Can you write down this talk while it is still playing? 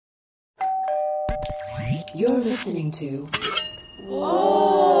You're listening to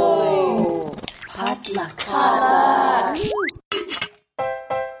Whoa! Potluck.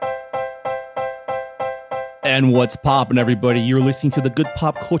 And what's poppin', everybody? You're listening to the Good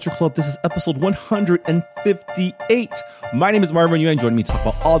Pop Culture Club. This is episode 158. My name is Marvin Yu, and joining me to talk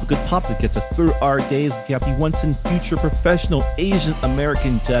about all the good pop that gets us through our days. We have the once and future professional Asian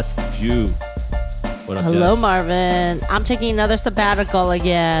American Jess Ju. What up, Hello, Jess? Marvin. I'm taking another sabbatical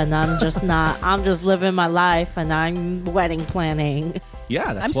again. I'm just living my life, and I'm wedding planning.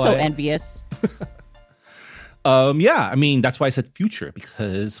 Yeah, that's I'm why. so envious. Yeah, I mean, that's why I said future,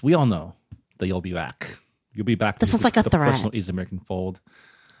 because we all know that you'll be back. You'll be back. That sounds like a the threat. professional Asian American fold.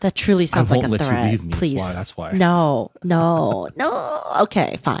 That truly sounds I like won't a let threat. you leave me. Please. That's why. No.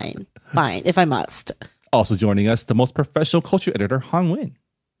 Okay, fine. If I must. Also joining us, the most professional culture editor, Han Win.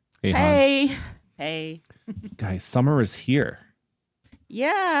 Hey, Han. Hey. Guys, summer is here.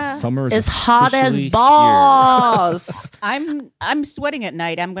 Yeah. Summer is It's hot as officially balls. I'm sweating at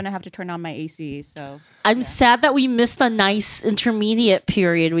night. I'm gonna have to turn on my AC. So I'm sad that we missed the nice intermediate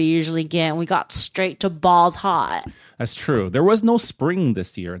period we usually get. We got straight to balls hot. Here. That's true. There was no spring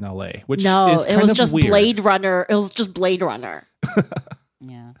this year in LA, which No, is it kind was of just weird. Blade Runner. It was just Blade Runner.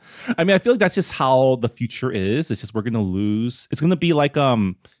 yeah. I mean, I feel like that's just how the future is. It's just we're gonna lose. It's gonna be like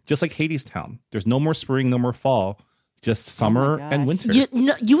just like Hades Town. There's no more spring, no more fall, just summer and gosh. winter.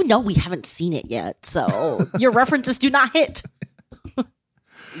 You know we haven't seen it yet, so your references do not hit.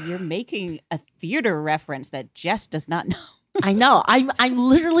 You're making a theater reference that Jess does not know. I know. I'm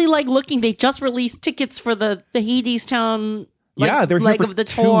literally like looking. They just released tickets for the Hades Town Yeah, they're here leg for of the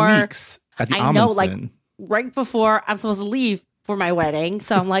 2 tour. weeks at the I know, Amundsen. like right before I'm supposed to leave for my wedding.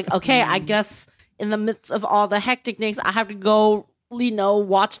 So I'm like, okay, I guess in the midst of all the hecticness, I have to go,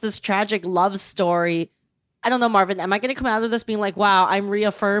 watch this tragic love story. I don't know, Marvin. Am I going to come out of this being like, wow, I'm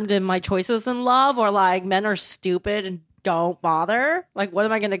reaffirmed in my choices in love, or like men are stupid and don't bother? Like, what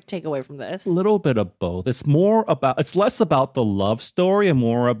am I going to take away from this? A little bit of both. It's less about the love story and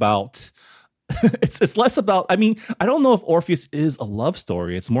more about it's less about, I mean, I don't know if Orpheus is a love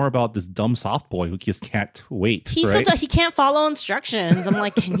story. It's more about this dumb soft boy who just can't wait. He right? said he can't follow instructions. I'm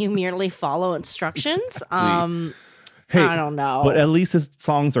like, can you merely follow instructions? Hey, I don't know. But at least his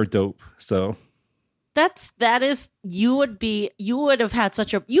songs are dope. So You would have had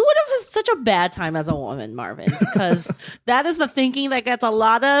such a bad time as a woman, Marvin, because that is the thinking that gets a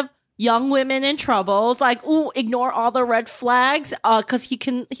lot of young women in trouble. It's like, ooh, ignore all the red flags, because he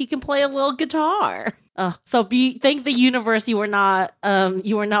can play a little guitar. So thank the universe you were not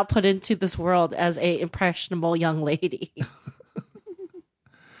put into this world as a impressionable young lady.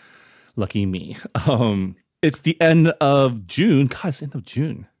 lucky me. It's the end of June. God, it's the end of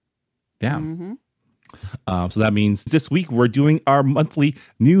June. Damn. So that means this week we're doing our monthly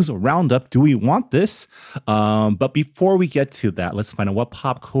news roundup. Do we want this? But before we get to that, let's find out what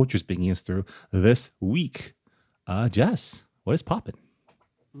pop culture is bringing us through this week. Jess, what is popping?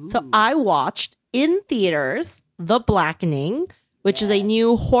 So I watched in theaters The Blackening, which is a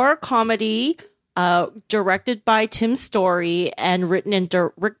new horror comedy directed by Tim Story and written and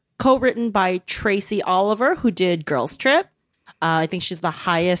co-written by Tracy Oliver, who did Girls Trip. I think she's the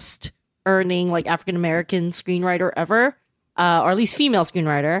highest earning like African American screenwriter ever, or at least female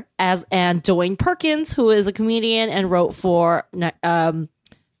screenwriter. And Dwayne Perkins, who is a comedian and wrote for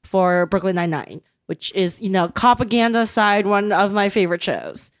Brooklyn Nine-Nine, which is propaganda side one of my favorite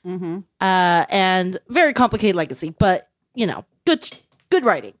shows. And very complicated legacy, but good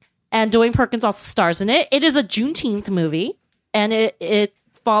writing. And Dwayne Perkins also stars in it. It is a Juneteenth movie, and it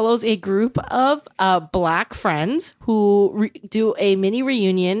follows a group of black friends who do a mini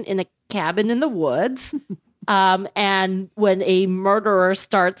reunion in a cabin in the woods. And when a murderer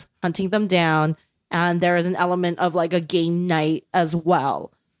starts hunting them down, and there is an element of like a game night as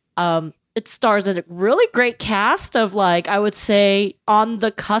well. It stars a really great cast of like, I would say on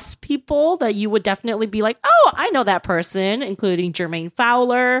the cusp people that you would definitely be like, oh, I know that person, including Jermaine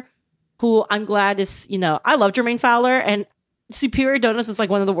Fowler, who I'm glad is, I love Jermaine Fowler, and Superior Donuts is like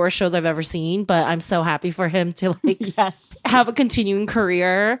one of the worst shows I've ever seen, but I'm so happy for him to like have a continuing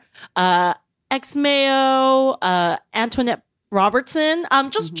career. Ex Mayo, Antoinette Robertson,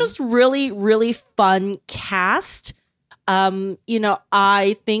 just really, really fun cast.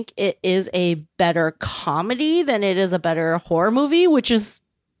 I think it is a better comedy than it is a better horror movie, which is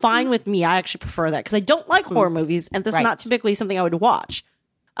fine with me. I actually prefer that because I don't like horror movies, and this is not typically something I would watch.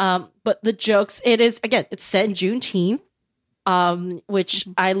 But the jokes, it's set in Juneteenth. Which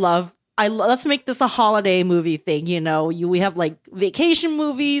I love. Let's make this a holiday movie thing. We have like vacation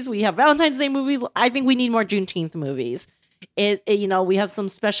movies, we have Valentine's Day movies. I think we need more Juneteenth movies. We have some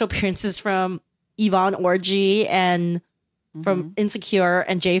special appearances from Yvonne Orji and from Insecure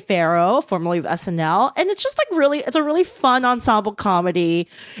and Jay Farrow, formerly of SNL. And it's just like it's a really fun ensemble comedy.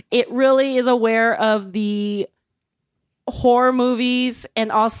 It really is aware of the horror movies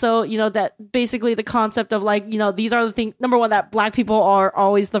and also, that basically the concept of like, these are the things, number one, that Black people are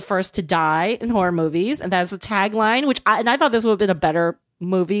always the first to die in horror movies. And that's the tagline, which I thought this would have been a better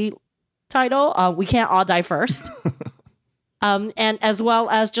movie title. We can't all die first. And as well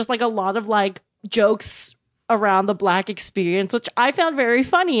as just like a lot of like jokes around the Black experience, which I found very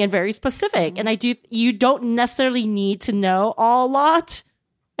funny and very specific. And you don't necessarily need to know a lot,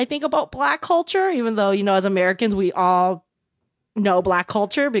 I think, about Black culture, even though, as Americans, we all know Black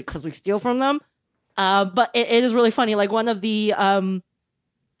culture because we steal from them. But it is really funny. Like one of the,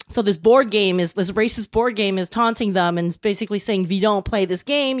 so this racist board game is taunting them and basically saying, if you don't play this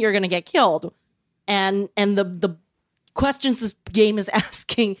game, you're going to get killed. And the questions this game is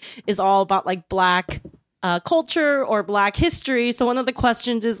asking is all about like Black culture or Black history. So one of the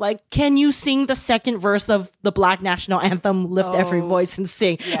questions is like, can you sing the second verse of the Black national anthem, Lift Every Voice and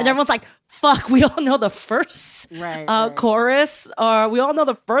Sing? Yes. And everyone's like, fuck, we all know the first chorus, or we all know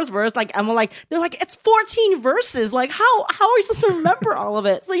the first verse. Like, I'm like, they're like, it's 14 verses. Like, how are you supposed to remember all of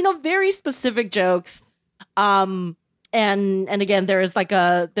it? So, very specific jokes. And again, there's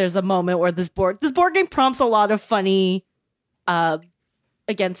a moment where this board game prompts a lot of funny,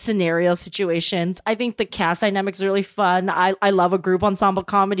 again, scenario situations. I think the cast dynamics are really fun. I love a group ensemble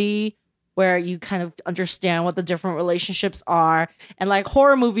comedy where you kind of understand what the different relationships are, and like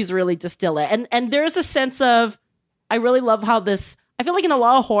horror movies really distill it. And there's a sense of, I really love how I feel like in a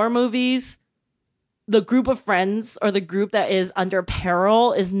lot of horror movies, the group of friends or the group that is under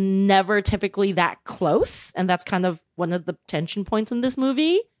peril is never typically that close. And that's kind of one of the tension points in this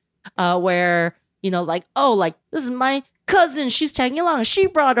movie, where, like, oh, like this is my cousin, she's tagging along, she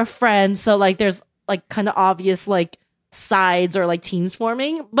brought a friend. So like there's like kind of obvious like sides or like teams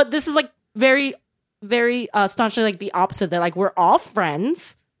forming. But this is like very, very staunchly like the opposite. They're like, we're all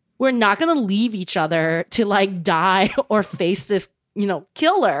friends. We're not going to leave each other to like die or face this,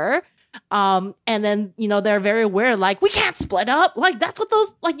 killer. And then, they're very aware, like, we can't split up. Like, that's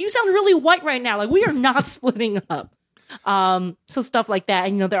what you sound really white right now. Like, we are not splitting up. So stuff like that.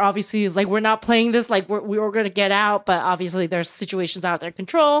 And, there obviously is like, we're not playing this, like we were going to get out, but obviously there's situations out of their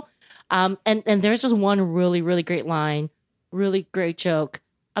control. And there's just one really, really great line, really great joke.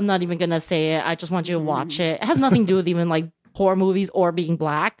 I'm not even going to say it. I just want you to watch it. It has nothing to do with even like horror movies or being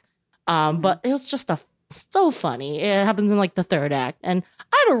Black. But it was just so funny. It happens in like the third act, and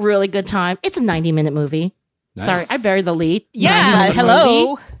I had a really good time. It's a 90-minute movie. Nice. Sorry, I buried the lead. Yeah,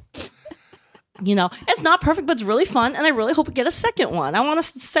 hello. Movie. It's not perfect, but it's really fun, and I really hope we get a second one. I want a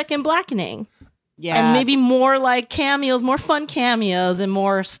second Blackening. Yeah. And maybe more like cameos, more fun cameos, and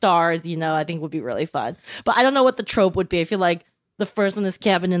more stars, I think would be really fun. But I don't know what the trope would be. I feel like the first one is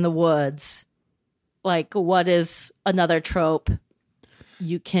Cabin in the Woods. Like, what is another trope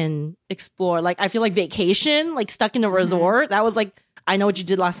you can explore? Like, I feel like Vacation, like Stuck in a Resort. That was like, I Know What You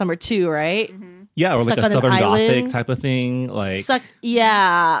Did Last Summer too, right? Yeah, or Stuck like a on an Southern Gothic island. type of thing. Like, But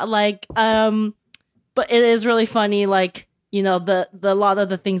it is really funny. Like, the lot of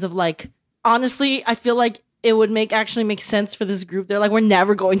the things of like, honestly, I feel like it would actually make sense for this group. They're like, we're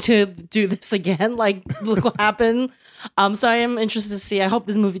never going to do this again. Like, look what happened. So I am interested to see. I hope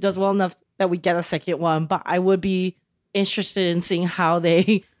this movie does well enough that we get a second one. But I would be interested in seeing how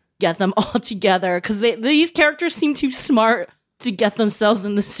they get them all together, because these characters seem too smart to get themselves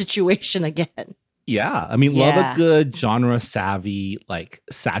in this situation again. yeah, I mean, love Yeah. a good genre savvy like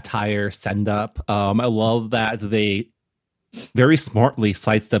satire send up. I love that they very smartly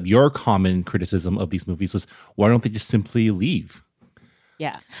sidestep your common criticism of these movies was, why don't they just simply leave?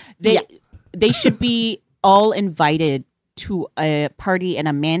 Yeah. They should be all invited to a party in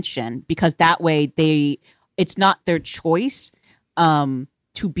a mansion, because that way it's not their choice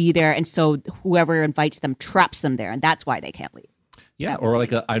to be there, and so whoever invites them traps them there, and that's why they can't leave. Yeah, or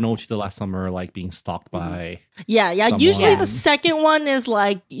like I Know What You Did Last Summer, like being stalked by Yeah. Someone. Usually the second one is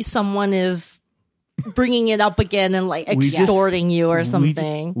like someone is bringing it up again and like We just- extorting you or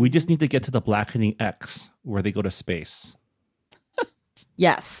something. We just need to get to the Blackening X where they go to space.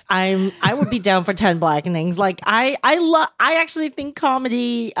 Yes, I would be down for 10 Blackenings. Like I actually think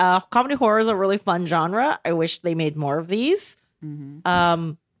comedy horror is a really fun genre. I wish they made more of these.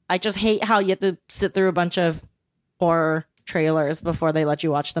 I just hate how you have to sit through a bunch of horror trailers before they let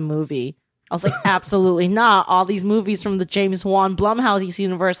you watch the movie. I was like, absolutely not. All these movies from the James Wan Blumhouse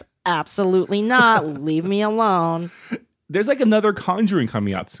universe, absolutely not. Leave me alone. There's like another Conjuring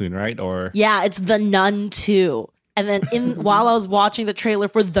coming out soon, right? Or Yeah, it's The Nun 2. And then while I was watching the trailer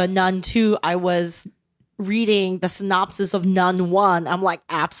for The Nun 2, I was reading the synopsis of Nun 1. I'm like,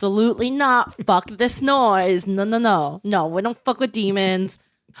 absolutely not. Fuck this noise. No. We don't fuck with demons.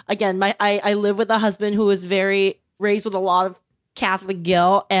 Again, I live with a husband who is raised with a lot of Catholic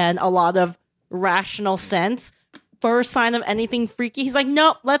guilt and a lot of rational sense. First sign of anything freaky, he's like,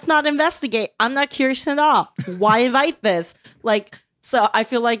 no, let's not investigate. I'm not curious at all. Why invite this? Like, so I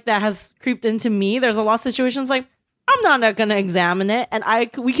feel like that has creeped into me. There's a lot of situations like, I'm not going to examine it. And I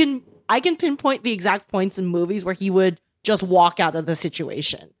can pinpoint the exact points in movies where he would just walk out of the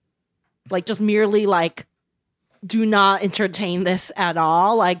situation. Like, just merely like, do not entertain this at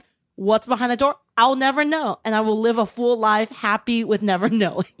all. Like, what's behind the door? I'll never know. And I will live a full life happy with never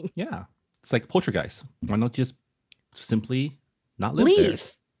knowing. Yeah. It's like Poltergeist. Why not just simply not live there?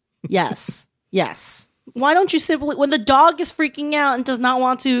 Yes. Why don't you simply, when the dog is freaking out and does not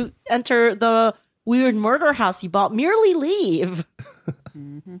want to enter the weird murder house you bought, merely leave.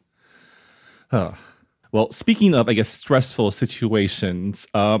 Well, speaking of, I guess, stressful situations,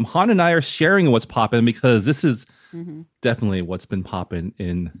 Han and I are sharing what's popping because this is definitely what's been popping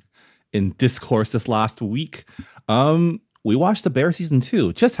in discourse this last week. We watched The Bear season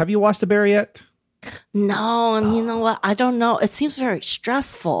 2. Jess, have you watched The Bear yet? No, and you know what? I don't know. It seems very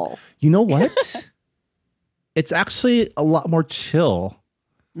stressful. You know what? It's actually a lot more chill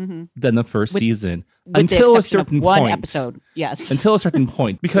than the first season. Until a certain point. Episode. Yes. Until a certain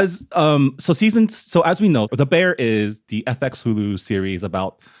point. Because so as we know, The Bear is the FX Hulu series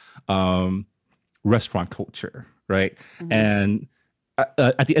about restaurant culture, right? And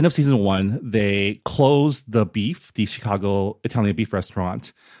at the end of season 1, they closed the Chicago Italian beef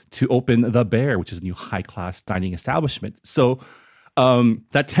restaurant, to open The Bear, which is a new high-class dining establishment. So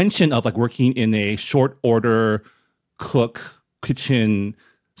that tension of like working in a short order kitchen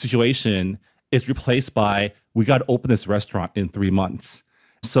situation is replaced by, we got to open this restaurant in 3 months.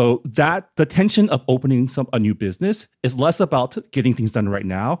 So that the tension of opening a new business is less about getting things done right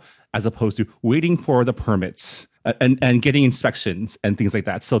now, as opposed to waiting for the permits and getting inspections and things like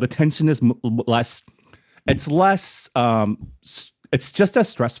that. So the tension is less. It's less. It's just as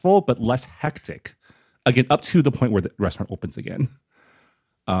stressful, but less hectic. Again, up to the point where the restaurant opens again.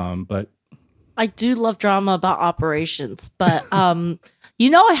 But I do love drama about operations, but I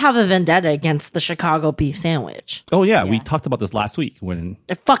have a vendetta against the Chicago beef sandwich. Oh yeah, we talked about this last week when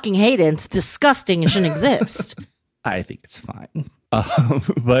I fucking hate it. It's disgusting. It shouldn't exist. I think it's fine.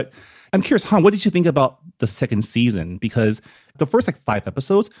 But I'm curious, Han, what did you think about the second season? Because the first 5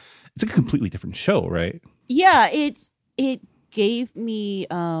 episodes, it's a completely different show, right? Yeah, it gave me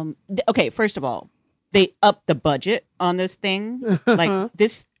okay, first of all, they upped the budget on this thing. Like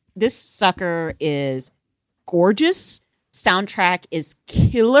this sucker is gorgeous. Soundtrack is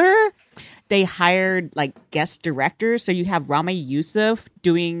killer. They hired guest directors, so you have Rami Youssef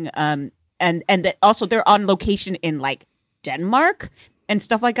doing and also they're on location in Denmark and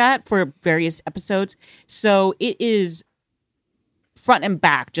stuff like that for various episodes. So it is front and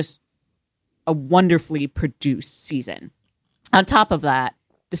back just a wonderfully produced season. On top of that,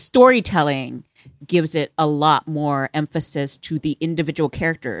 the storytelling gives it a lot more emphasis to the individual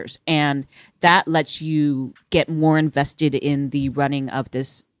characters, and that lets you get more invested in the running of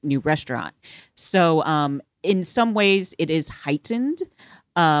this new restaurant. So in some ways it is heightened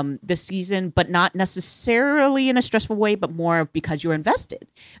this season, but not necessarily in a stressful way, but more because you're invested.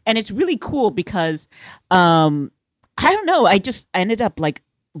 And it's really cool because I don't know, I ended up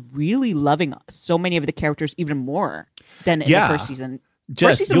really loving so many of the characters even more than in the first season.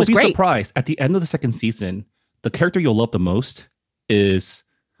 Jess, you'll be surprised. At the end of the second season, the character you'll love the most is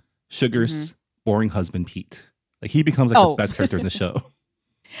Sugar's boring husband, Pete. He becomes the best character in the show.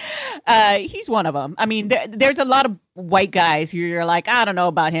 He's one of them. I mean, there's a lot of white guys who you're like, I don't know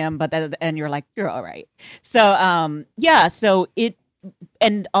about him, but and you're like, you're all right. So so it,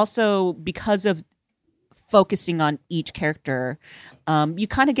 and also because of focusing on each character, you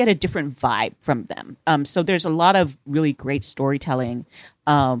kind of get a different vibe from them. So there's a lot of really great storytelling,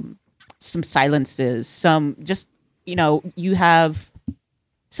 some silences, some just, you have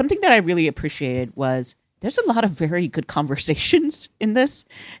something that I really appreciated was there's a lot of very good conversations in this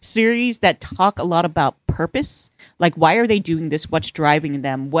series that talk a lot about purpose. Like, why are they doing this? What's driving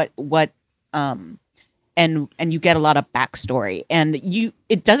them? And you get a lot of backstory, and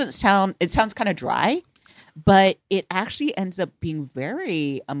it sounds kind of dry, but it actually ends up being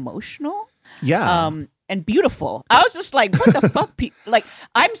very emotional. Yeah. And beautiful. I was just like, what the fuck?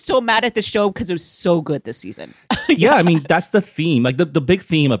 I'm so mad at the show because it was so good this season. Yeah, I mean, that's the theme. The big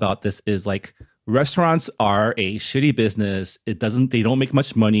theme about this is restaurants are a shitty business. They don't make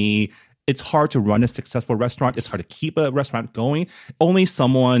much money. it's hard to run a successful restaurant. It's hard to keep a restaurant going. Only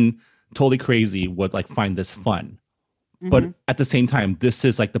someone totally crazy would like find this fun. But at the same time, this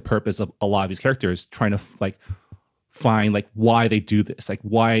is like the purpose of a lot of these characters trying to like find like why they do this. Like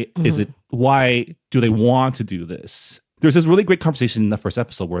why do they want to do this? There's this really great conversation in the first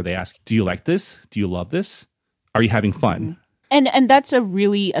episode where they ask, do you like this? Do you love this? Are you having fun? And that's a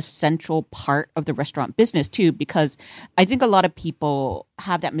really essential part of the restaurant business too, because I think a lot of people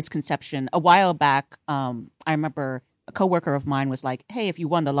have that misconception. A while back, I remember a coworker of mine was like, "Hey, if you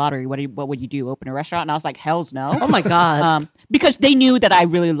won the lottery, what would you do? Open a restaurant?" And I was like, "Hell's no!" Oh my god! Because they knew that I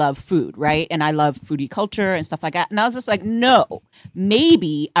really love food, right? And I love foodie culture and stuff like that. And I was just like, "No,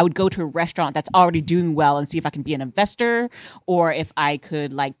 maybe I would go to a restaurant that's already doing well and see if I can be an investor, or if I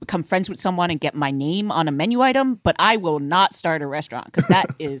could like become friends with someone and get my name on a menu item. But I will not start a restaurant because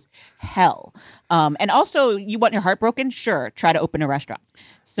that is hell. And also, you want your heart broken? Sure, try to open a restaurant.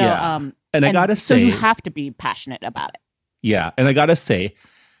 So, Yeah. And I gotta so say, you have to be passionate about it. yeah, and I gotta say,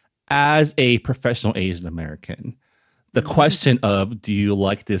 as a professional Asian American, the question of do you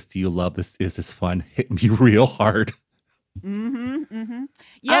like this, do you love this, is this fun, hit me real hard. Yeah. I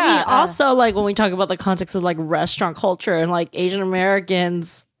mean, also like when we talk about the context of like restaurant culture and like Asian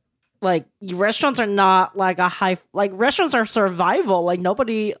Americans, like restaurants are not like a high, like restaurants are survival. Like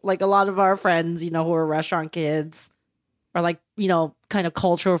nobody, like a lot of our friends, you know, who are restaurant kids or like, you know, kind of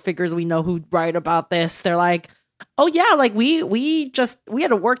cultural figures we know who write about this. They're like, oh yeah, like we had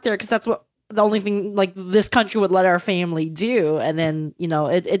to work there because that's what the only thing like this country would let our family do. And then, you know,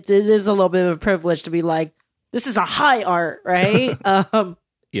 it is a little bit of a privilege to be like, this is a high art, right?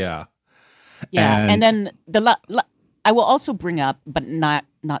 Yeah. Yeah, and then I will also bring up, but not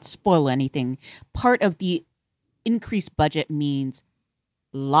spoil anything. Part of the increased budget means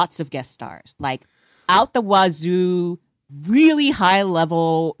lots of guest stars, like out the wazoo, really high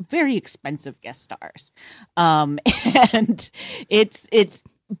level, very expensive guest stars. And it's.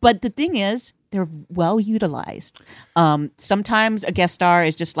 But the thing is, they're well utilized. Sometimes a guest star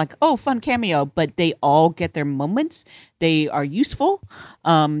is just like, oh, fun cameo, but they all get their moments. They are useful.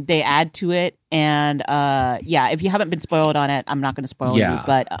 They add to it. And yeah, if you haven't been spoiled on it, I'm not going to spoil you.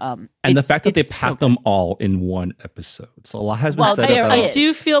 But and the fact that they packed them all in one episode. So a lot has been said about I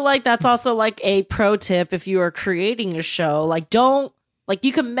do feel like that's also like a pro tip if you are creating a show. Like don't. Like,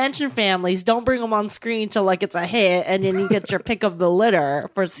 you can mention families, don't bring them on screen till, like, it's a hit, and then you get your pick of the litter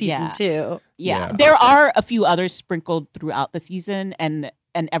for season 2. Yeah. There are a few others sprinkled throughout the season, and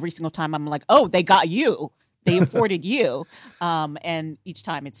every single time I'm like, oh, they got you. They afforded you. And each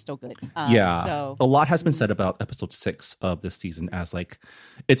time it's still good. So a lot has been said about episode 6 of this season as, like,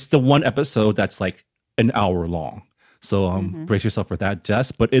 it's the one episode that's, like, an hour long. So brace yourself for that,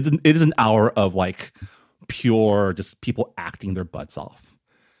 Jess. But it is an hour of, like, pure just people acting their butts off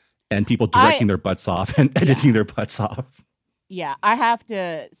and people directing their butts off and editing their butts off. Yeah, I have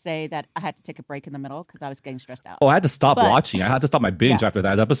to say that I had to take a break in the middle because I was getting stressed out. Oh, I had to stop watching. I had to stop my binge after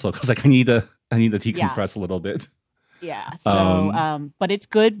that episode because like I need to decompress a little bit. Yeah. So but it's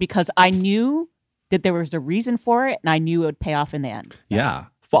good because I knew that there was a reason for it and I knew it would pay off in the end. So. Yeah.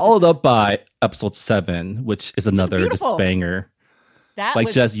 Followed up by episode 7, which is another just banger. That like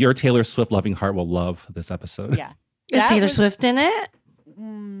was, Jess, your Taylor Swift loving heart will love this episode. Yeah. Is Taylor Swift in it?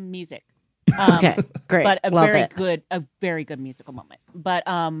 Music. Okay, great. But a Love very good musical moment. But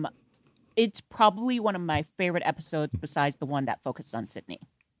it's probably one of my favorite episodes besides the one that focused on Sydney.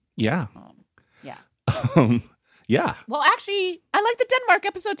 Yeah. Yeah. Yeah. Well, actually, I like the Denmark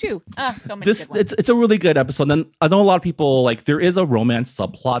episode too. So many good ones. It's a really good episode. And I know a lot of people like there is a romance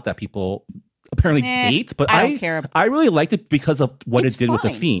subplot that people apparently hate, but I don't care. I really liked it because of what It's it did with the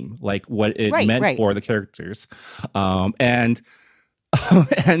fine. theme, like what it Right, meant right. for the characters, and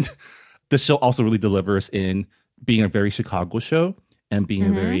the show also really delivers in being a very Chicago show and being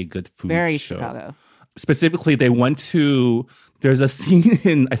a very good food Very show. Chicago. Specifically, there's a scene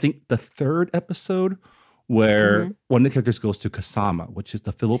in I think the 3rd episode where one of the characters goes to Kasama, which is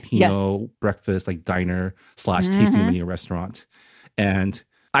the Filipino breakfast like diner / tasting menu restaurant, and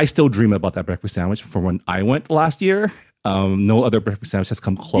I still dream about that breakfast sandwich from when I went last year. No other breakfast sandwich has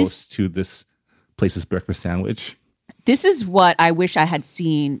come close to this place's breakfast sandwich. This is what I wish I had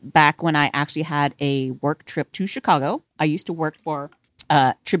seen back when I actually had a work trip to Chicago. I used to work for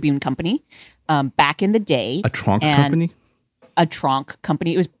a Tribune company back in the day. A trunk company? A trunk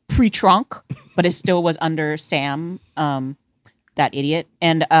company. It was pre-trunk, but it still was under Sam, that idiot.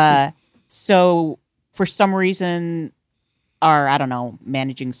 And so for some reason, our, I don't know,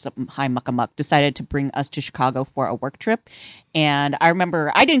 managing some high muck decided to bring us to Chicago for a work trip. And I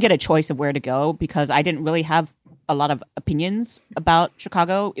remember I didn't get a choice of where to go because I didn't really have a lot of opinions about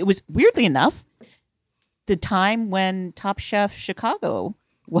Chicago. It was weirdly enough the time when Top Chef Chicago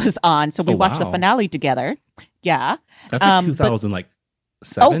was on, so we watched the finale together. Yeah, that's like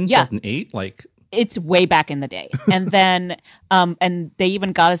 2007, 2008. Like it's way back in the day, and then and they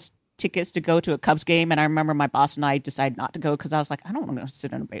even got us tickets to go to a Cubs game, and I remember my boss and I decided not to go because I was like, I don't want to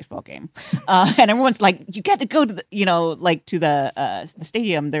sit in a baseball game, and everyone's like, you get to go to the, to the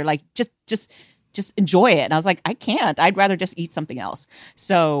stadium. They're like, just enjoy it, and I was like, I can't. I'd rather just eat something else.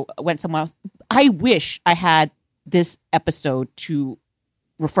 So I went somewhere else. I wish I had this episode to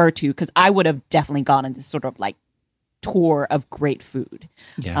refer to because I would have definitely gone on this sort of like tour of great food.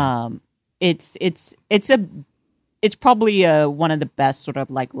 Yeah. It's probably one of the best sort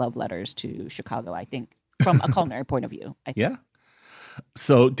of like love letters to Chicago, I think, from a culinary point of view. I think. Yeah.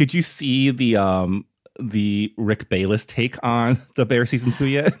 So did you see the Rick Bayless take on The Bear season 2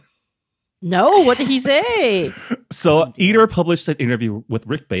 yet? No, what did he say? So Eater published an interview with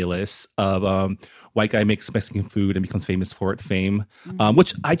Rick Bayless of white guy makes Mexican food and becomes famous for it fame,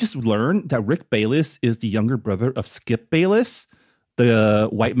 which I just learned that Rick Bayless is the younger brother of Skip Bayless, the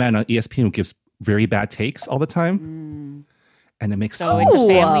white man on ESPN who gives very bad takes all the time. And it makes it's a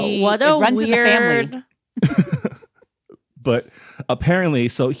family. What a it runs weird... in the family. But apparently,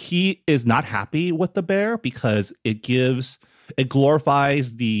 so he is not happy with The Bear because it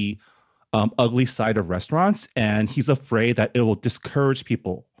glorifies the ugly side of restaurants, and he's afraid that it will discourage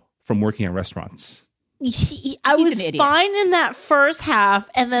people from working at restaurants. I was fine in that first half,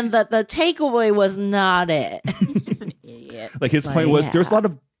 and then the takeaway was not it. He's just an idiot. Like his point was, there's a lot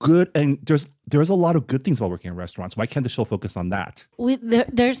of good, and there's a lot of good things about working in restaurants. Why can't the show focus on that?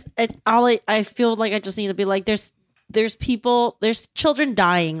 I feel like I just need to be like, there's children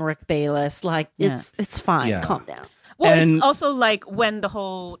dying, Rick Bayless. Like it's fine. Yeah. Calm down. Well, it's also like when the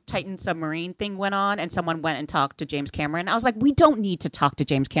whole Titan submarine thing went on and someone went and talked to James Cameron. I was like, we don't need to talk to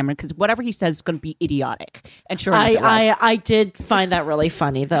James Cameron because whatever he says is going to be idiotic. And sure enough, I did find that really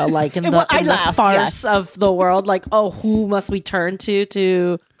funny though. Like in the farce of the world, like, oh, who must we turn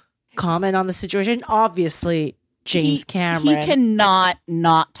to comment on the situation? Obviously, James Cameron. He cannot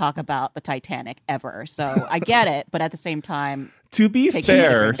not talk about the Titanic ever. So I get it, but at the same time. To be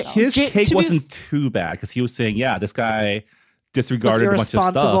fair, his take wasn't too bad because he was saying, this guy disregarded a bunch of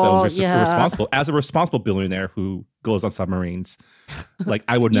stuff that was irresponsible. As a responsible billionaire who goes on submarines, like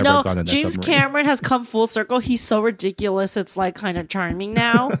I would never have gone on that James submarine. Cameron has come full circle. He's so ridiculous. It's like kind of charming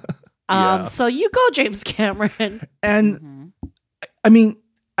now. So you go, James Cameron. And I mean,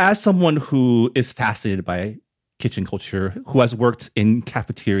 as someone who is fascinated by kitchen culture, who has worked in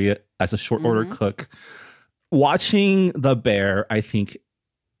cafeteria as a short order cook, watching The Bear, I think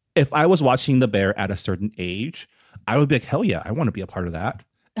if I was watching The Bear at a certain age, I would be like, hell yeah, I want to be a part of that.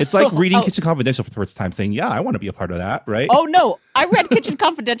 It's like reading Kitchen Confidential for the first time saying, I want to be a part of that, right? Oh, no. I read Kitchen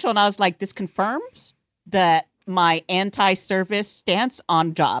Confidential and I was like, this confirms that my anti-service stance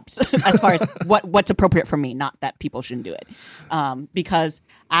on jobs as far as what's appropriate for me, not that people shouldn't do it. Because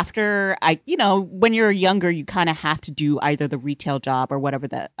after when you're younger, you kind of have to do either the retail job or whatever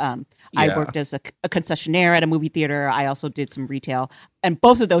that. I worked as a concessionaire at a movie theater. I also did some retail. And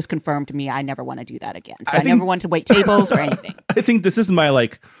both of those confirmed to me I never want to do that again. So I never wanted to wait tables or anything. I think this is my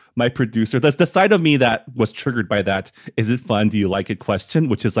producer. That's the side of me that was triggered by that. Is it fun? Do you like it? Question,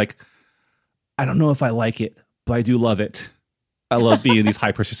 which is like, I don't know if I like it, but I do love it. I love being in these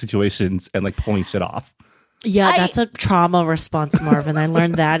high pressure situations and like pulling shit off. Yeah, that's a trauma response, Marvin. I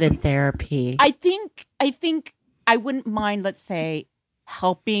learned that in therapy. I think I wouldn't mind, let's say,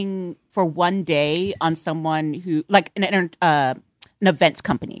 helping for one day on someone who like an events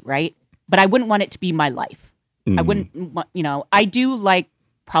company, right? But I wouldn't want it to be my life. I wouldn't want, I do like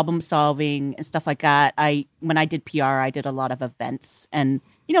problem solving and stuff like that. When I did PR, I did a lot of events, and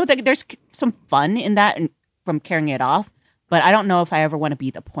there's some fun in that and from carrying it off. But I don't know if I ever want to be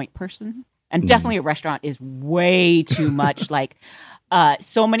the point person. And definitely a restaurant is way too much. Like,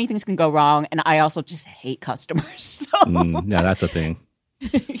 so many things can go wrong, and I also just hate customers. So that's a thing.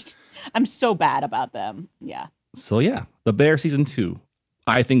 I'm so bad about them. Yeah. So yeah, The Bear season 2.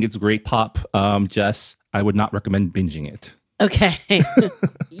 I think it's great pop. Jess, I would not recommend binging it. Okay.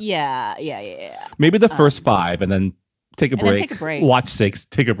 Yeah. Maybe the first 5, and then take a break. Take a break. Watch 6,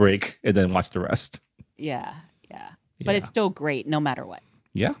 take a break, and then watch the rest. Yeah. But it's still great no matter what.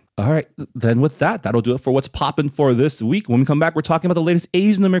 Yeah. All right. Then with that, that'll do it for what's popping for this week. When we come back, we're talking about the latest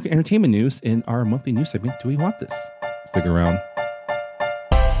Asian American entertainment news in our monthly news segment. Do we want this? Stick around.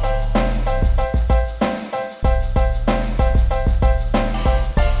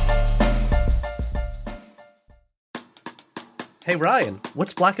 Hey Ryan,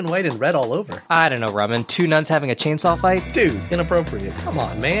 what's black and white and red all over? I don't know, Ramen. Two nuns having a chainsaw fight? Dude, inappropriate. Come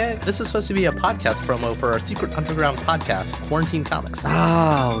on, man. This is supposed to be a podcast promo for our secret underground podcast, Quarantine Comics.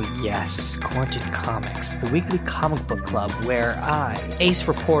 Oh, yes. Quarantine Comics, the weekly comic book club where I, ace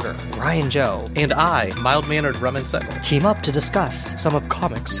reporter Ryan Joe, And I, mild-mannered Ramen Settle. team up to discuss some of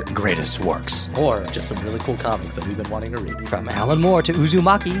comics' greatest works. Or just some really cool comics that we've been wanting to read. From Alan Moore to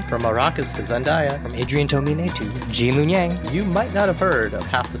Uzumaki, From Arrakis to Zendaya, from Adrian Tomine to Jean Lun Yang. you might not have heard of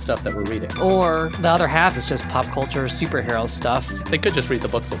half the stuff that we're reading. Or the other half is just pop culture superhero stuff. They could just read the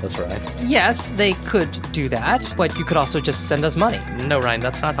books with us, Ryan. Yes, they could do that, but you could also just send us money. No, Ryan,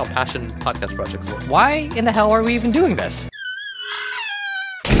 that's not how passion podcast projects work. Why in the hell are we even doing this?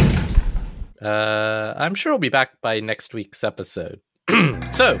 I'm sure we'll be back by next week's episode.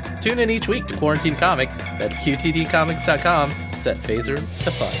 So, tune in each week to Quarantine Comics. That's QTDcomics.com. Set phasers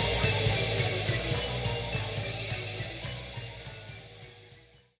to fun.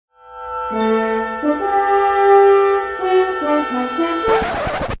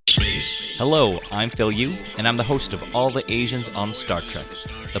 Hello, I'm Phil Yu, and I'm the host of All the Asians on Star Trek,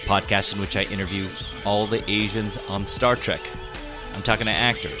 the podcast in which I interview all the Asians on Star Trek. I'm talking to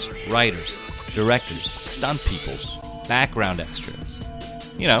actors, writers, directors, stunt people, background extras.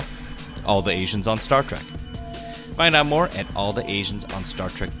 You know, all the Asians on Star Trek. Find out more at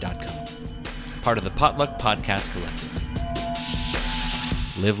alltheasiansonstartrek.com. Part of the Potluck Podcast Collective.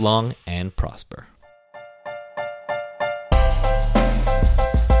 Live long and prosper.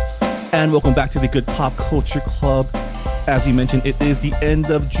 And welcome back to the Good Pop Culture Club. As we mentioned, it is the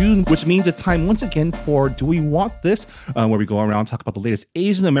end of June, which means it's time once again for Do We Want This? Where we go around and talk about the latest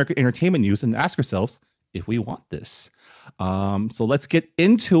Asian American entertainment news and ask ourselves if we want this. So let's get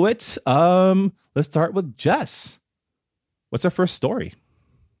into it. Let's start with Jess. What's our first story?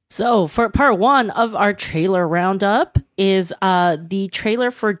 So for part one of our trailer roundup is the trailer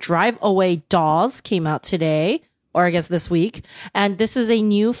for Drive Away Dolls came out today, or I guess this week. And this is a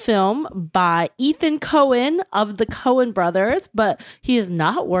new film by Ethan Coen of the Coen brothers, but he is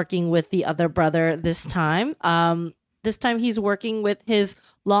not working with the other brother this time. This time he's working with his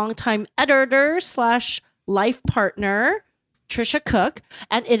longtime editor / life partner, Trisha Cook.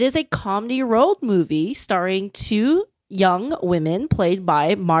 And it is a comedy road movie starring two young women played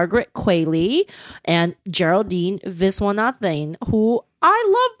by Margaret Qualley and Geraldine Viswanathan, who I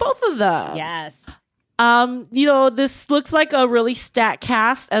love both of them. Yes. This looks like a really stat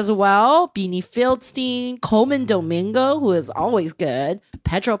cast as well. Beanie Fieldstein, Coleman Domingo, who is always good,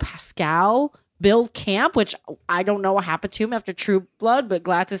 Pedro Pascal, Bill Camp, which I don't know what happened to him after True Blood, but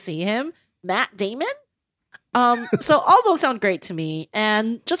glad to see him, Matt Damon. So all those sound great to me.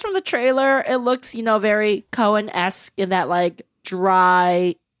 And just from the trailer, it looks, very Coen-esque in that like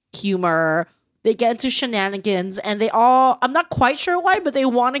dry humor. They get into shenanigans and I'm not quite sure why, but they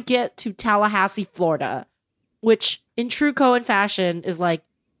want to get to Tallahassee, Florida, which in true Coen fashion is like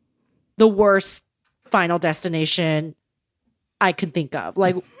the worst final destination I can think of.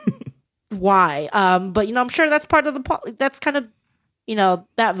 Like, why? But I'm sure that's part of that's kind of,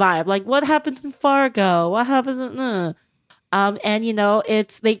 that vibe. Like, what happens in Fargo? What happens in,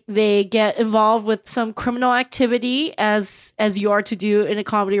 it's they get involved with some criminal activity as you are to do in a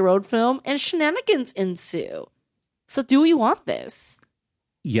comedy road film, and shenanigans ensue. So do we want this?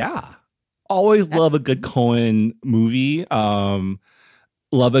 Yeah. Always love a good Coen movie. Love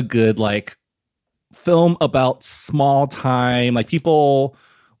a good like film about small time, like people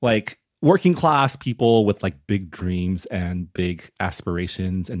like working class people with like big dreams and big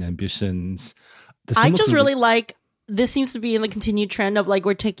aspirations and ambitions. I just really like this seems to be in the continued trend of like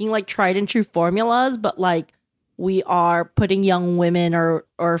we're taking like tried and true formulas, but like we are putting young women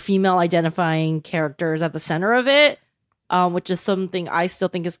or female identifying characters at the center of it, which is something I still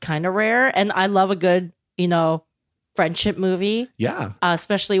think is kind of rare. And I love a good, friendship movie. Yeah.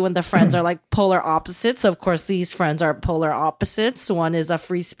 Especially when the friends are like polar opposites. So of course, these friends are polar opposites. One is a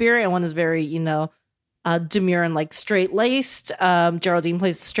free spirit and one is very, demure and like straight-laced. Geraldine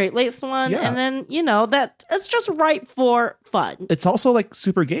plays the straight-laced one. Yeah. And then, that it's just right for fun. It's also like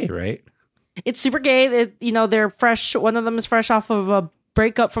super gay, right? It's super gay. They're fresh. One of them is fresh off of a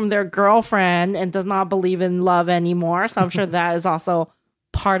breakup from their girlfriend and does not believe in love anymore. So I'm sure that is also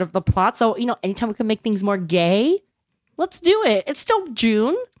part of the plot. So, anytime we can make things more gay, let's do it. It's still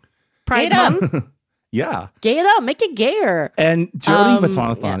June. Pride Month. Yeah. Gay it up. Make it gayer. And Geraldine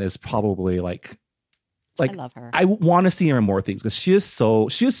Viswanathan is probably like I love her. I want to see her in more things because she is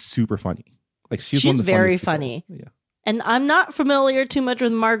super funny. Like she's one of the very funniest funny. people. Yeah. And I'm not familiar too much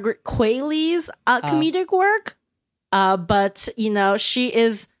with Margaret Qualley's comedic work. But she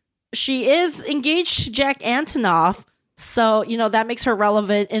is engaged to Jack Antonoff. So, that makes her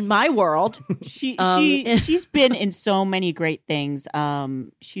relevant in my world. She's been in so many great things.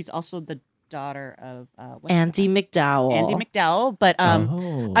 She's also the daughter of Andie MacDowell. Andie MacDowell. But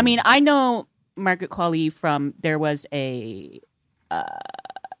I mean, I know Margaret Qualley from there was a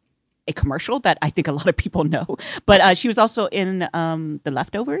commercial that I think a lot of people know. But she was also in The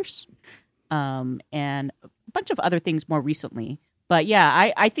Leftovers, and a bunch of other things more recently. But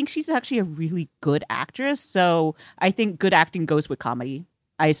yeah, I think she's actually a really good actress. So I think good acting goes with comedy.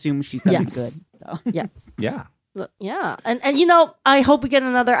 I assume she's going to be good. So. Yes. Yeah. So, yeah. And I hope we get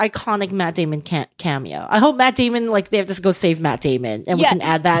another iconic Matt Damon cameo. I hope Matt Damon, they have to go save Matt Damon. And we can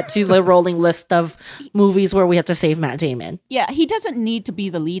add that to the rolling list of movies where we have to save Matt Damon. Yeah, he doesn't need to be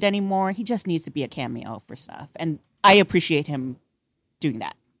the lead anymore. He just needs to be a cameo for stuff. And I appreciate him doing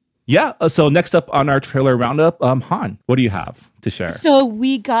that. Yeah. So next up on our trailer roundup, Han, what do you have to share? So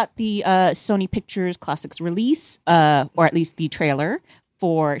we got the Sony Pictures Classics release, or at least the trailer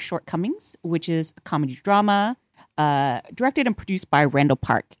for Shortcomings, which is a comedy drama directed and produced by Randall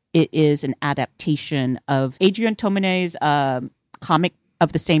Park. It is an adaptation of Adrian Tomene's comic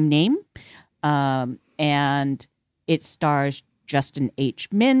of the same name, and it stars Justin H.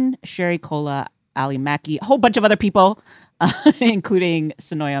 Min, Sherry Cola, Ali Mackey, a whole bunch of other people, including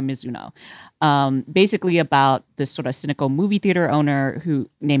Sonoya Mizuno. Basically about this sort of cynical movie theater owner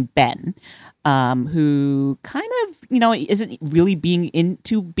named Ben, who kind of, isn't really being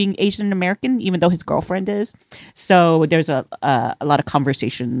into being Asian American, even though his girlfriend is. So there's a lot of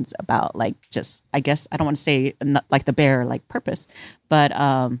conversations about I guess, I don't want to say like the bear, like purpose, but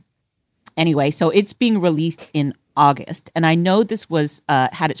anyway, so it's being released in August, and I know this was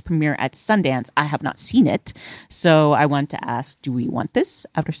had its premiere at Sundance. I have not seen it, so I want to ask: do we want this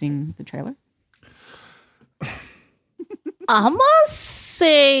after seeing the trailer? I must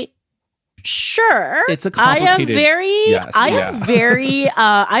say, sure. It's a complicated.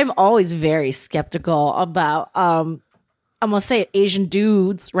 I'm always very skeptical about. I'm gonna say Asian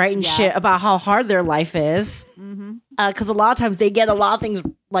dudes writing shit about how hard their life is, because a lot of times they get a lot of things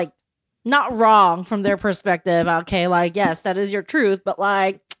not wrong from their perspective. Okay, yes, that is your truth, but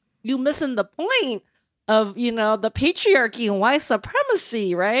you missing the point of the patriarchy and white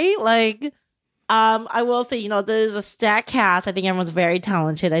supremacy, right? I will say, there's a stack cast. I think everyone's very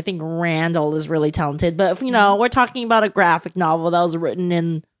talented. I think Randall is really talented, but if, we're talking about a graphic novel that was written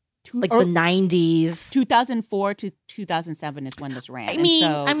in the 90s. 2004 to 2007 is when this ran. I mean,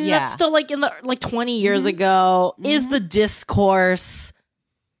 that's still in the 20 years ago. Is the discourse,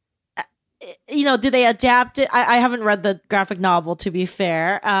 did they adapt it? I haven't read the graphic novel, to be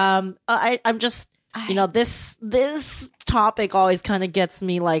fair. I'm just, this topic always kind of gets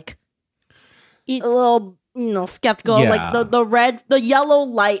me a little, skeptical. Yeah. The yellow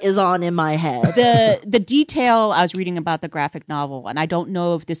light is on in my head. The detail I was reading about the graphic novel, and I don't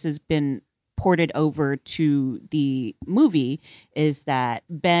know if this has been ported over to the movie, is that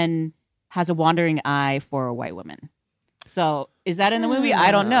Ben has a wandering eye for white women. So is that in the movie?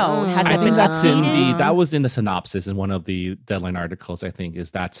 I don't know. I think that's that was in the synopsis in one of the Deadline articles. I think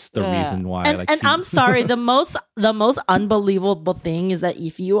that's the reason why. And I'm sorry, the most unbelievable thing is that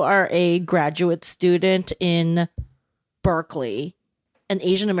if you are a graduate student in Berkeley, an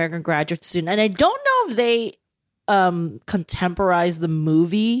Asian American graduate student, and I don't know if they contemporize the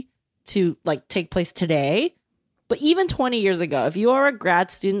movie to take place today. But even 20 years ago, if you are a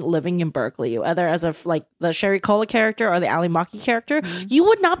grad student living in Berkeley, whether as the Sherry Cola character or the Ali Maki character, you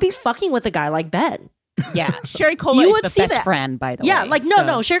would not be fucking with a guy like Ben. Yeah, Sherry Cola is the best friend, by the way. Yeah,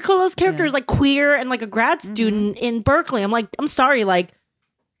 no, Sherry Cola's character is queer and a grad student in Berkeley. I'm sorry,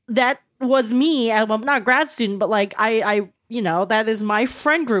 that was me. I'm not a grad student, but I that is my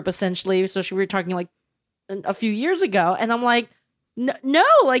friend group essentially. Especially we were talking a few years ago, and I'm like. No,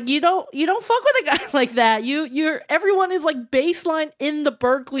 you don't fuck with a guy like that. Everyone is baseline in the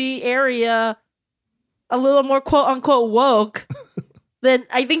Berkeley area, a little more quote unquote woke than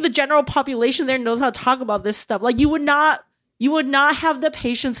I think the general population there knows how to talk about this stuff. You would not have the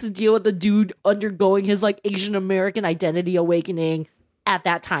patience to deal with the dude undergoing his Asian American identity awakening at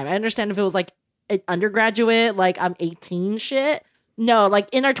that time. I understand if it was an undergraduate, I'm 18 shit. No,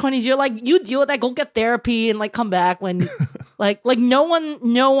 in our 20s, you're you deal with that, go get therapy and come back when no one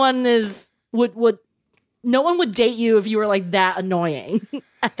would date you if you were that annoying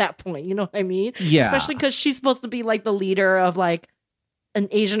at that point. You know what I mean? Yeah. Especially because she's supposed to be the leader of an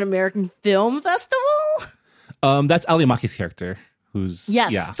Asian American film festival. That's Ali Maki's character. who's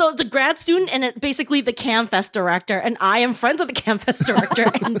Yes. yeah. So it's a grad student and basically the CamFest director. And I am friends with the CamFest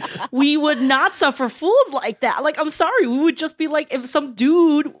director. And we would not suffer fools like that. Like, I'm sorry. We would just be like, if some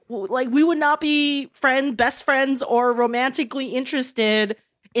dude, like, we would not be best friends or romantically interested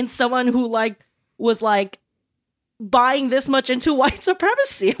in someone who, like, was like buying this much into white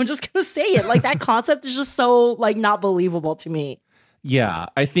supremacy. I'm just going to say it. Like, that concept is just so, like, not believable to me. Yeah,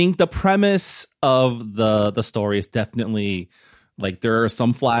 I think the premise of the story is definitely like there are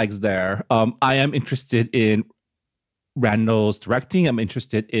some flags there. I am interested in Randall's directing. I'm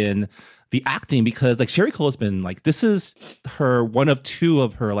interested in the acting because like Sherry Cole has been like this is her one of two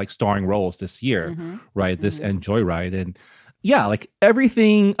of her like starring roles this year, right? This and Joyride, and yeah, like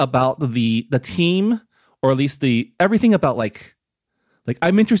everything about the team, or at least everything about like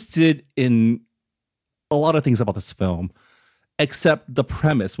I'm interested in a lot of things about this film. Except the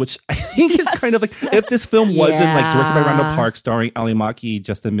premise, which I think is kind of like if this film wasn't like directed by Randall Park, starring Ali Maki,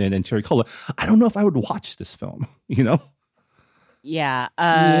 Justin Min, and Cherry Cola, I don't know if I would watch this film. You know? Yeah.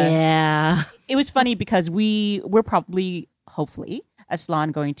 Yeah. It was funny because we're probably, hopefully,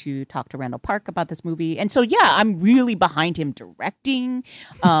 Aslan going to talk to Randall Park about this movie, and so yeah, I'm really behind him directing.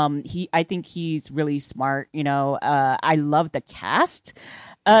 I think he's really smart. You know, I love the cast.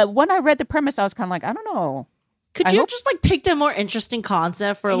 When I read the premise, I was kind of like, I don't know. Could you have just like picked a more interesting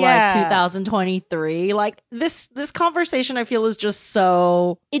concept for like 2023? Like this conversation I feel is just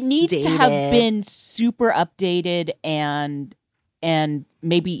so it needs dated. to have been super updated and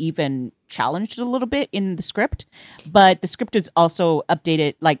maybe even challenged a little bit in the script. But the script is also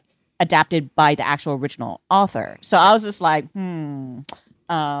updated, like adapted by the actual original author. So I was just like, yeah,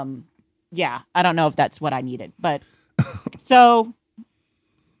 I don't know if that's what I needed. But so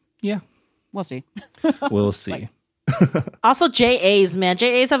yeah. We'll see. We'll see. Also, JAs, man.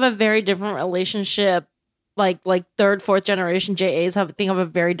 JAs have a very different relationship. Like third, fourth generation JAs have a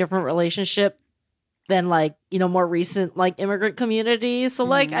very different relationship than like, you know, more recent like immigrant communities. So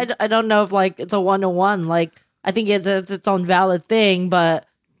like, I don't know if like it's a 1-to-1. Like, I think it's its own valid thing, but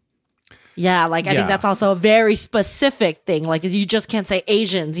yeah, like I think that's also a very specific thing. Like you just can't say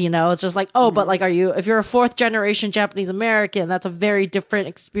Asians, you know. It's just like, oh, but like if you're a fourth generation Japanese American, that's a very different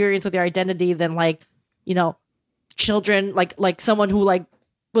experience with your identity than like, you know, children like someone who like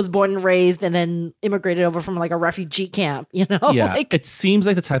was born and raised and then immigrated over from like a refugee camp, you know? Yeah. Like, it seems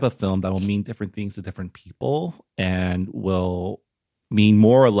like the type of film that will mean different things to different people and will mean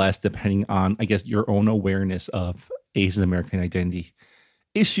more or less depending on, I guess, your own awareness of Asian American identity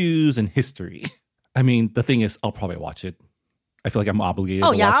issues and history. I mean, the thing is, I'll probably watch it. I feel like I'm obligated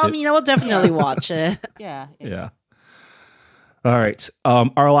to watch it. I mean, I will definitely watch it. Yeah. All right.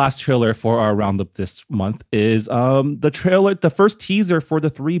 Our last trailer for our roundup this month is the first teaser for The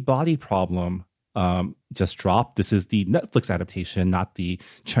Three Body Problem just dropped. This is the Netflix adaptation, not the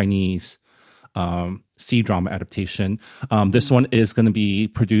Chinese C-drama adaptation. This one is going to be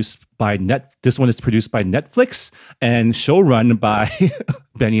produced by Netflix and showrun by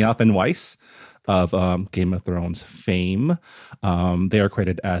Benioff and Weiss of Game of Thrones fame. They are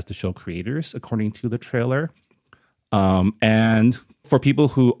credited as the show creators, according to the trailer. And for people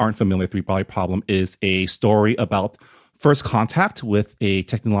who aren't familiar, Three Body Problem is a story about first contact with a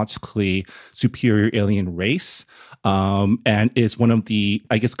technologically superior alien race, and is one of the,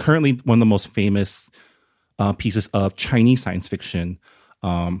 I guess, currently one of the most famous pieces of Chinese science fiction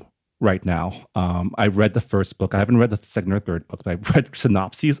right now. I've read the first book. I haven't read the second or third book, but I've read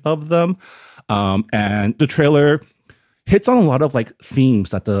synopses of them. And the trailer hits on a lot of like themes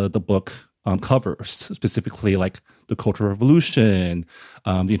that the book covers, specifically like the Cultural Revolution,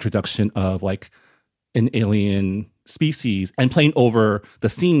 the introduction of like an alien species, and playing over the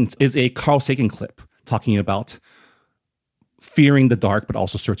scenes is a Carl Sagan clip talking about fearing the dark, but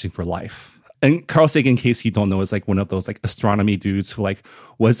also searching for life. And Carl Sagan, in case you don't know, is like one of those like astronomy dudes who like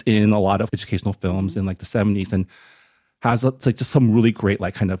was in a lot of educational films in like the 70s and has like just some really great,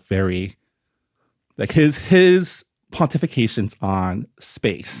 like kind of very like his pontifications on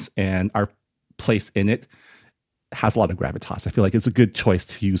space and our place in it has a lot of gravitas. I feel like it's a good choice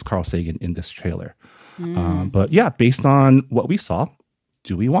to use Carl Sagan in this trailer. But yeah, based on what we saw,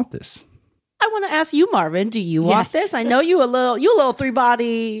 do we want this? I want to ask you, Marvin, do you want Yes. this? I know you a little Three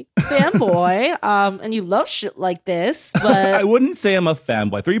Body fanboy, and you love shit like this, I but wouldn't say I'm a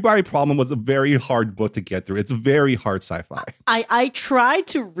fanboy. Three Body Problem was a very hard book to get through. It's very hard sci-fi. I tried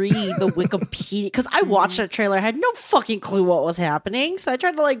to read the Wikipedia because I watched that trailer. I had no fucking clue what was happening, so I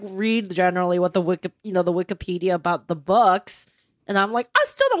tried to like read generally what the Wikipedia about the books, and I'm like, I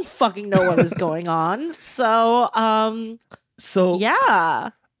still don't fucking know what is going on. So, So yeah.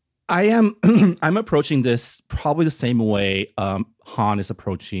 I'm approaching this probably the same way Han is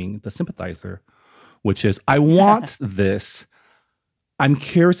approaching the sympathizer, which is, I want this. I'm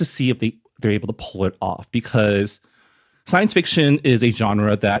curious to see if they're able to pull it off, because science fiction is a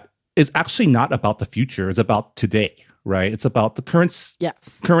genre that is actually not about the future. It's about today, right? It's about the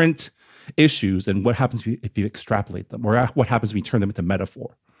current issues and what happens if you extrapolate them, or what happens when you turn them into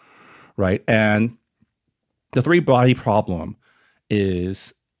metaphor, right? And the three body problem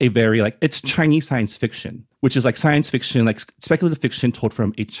is a very it's Chinese science fiction, which is like science fiction, like speculative fiction told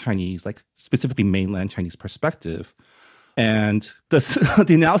from a Chinese, like specifically mainland Chinese perspective. And the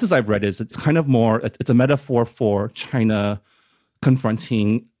analysis I've read is it's kind of more, it's a metaphor for China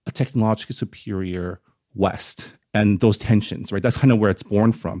confronting a technologically superior West and those tensions, right? That's kind of where it's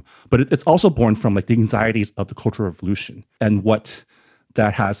born from. But it's also born from like the anxieties of the Cultural Revolution and what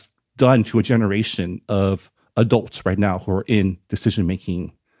that has done to a generation of adults right now who are in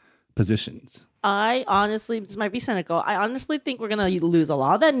decision-making positions. I honestly, this might be cynical, I honestly think we're going to lose a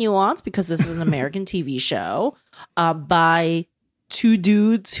lot of that nuance because this is an American TV show by two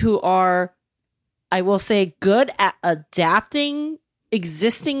dudes who are, I will say, good at adapting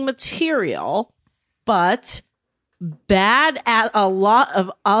existing material, but bad at a lot of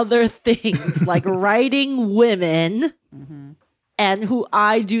other things, like writing women, and who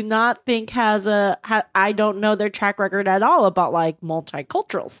I do not think I don't know their track record at all about like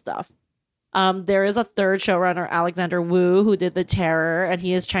multicultural stuff. There is a third showrunner, Alexander Wu, who did The Terror, and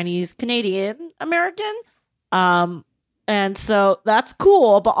he is Chinese Canadian American. And so that's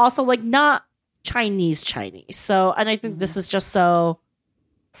cool, but also like not Chinese. So, and I think this is just so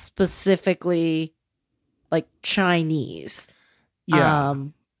specifically like Chinese. Yeah.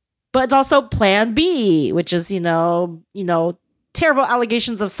 But it's also Plan B, which is, terrible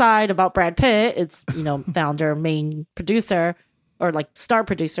allegations aside about Brad Pitt. It's, founder, main producer, or like star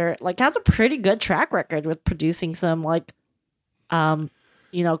producer, like has a pretty good track record with producing some like,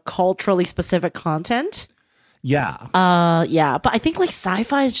 culturally specific content. Yeah. Yeah. But I think like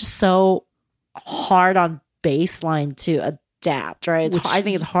sci-fi is just so hard on baseline to adapt, right? I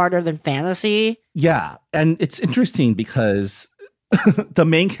think it's harder than fantasy. Yeah. And it's interesting because the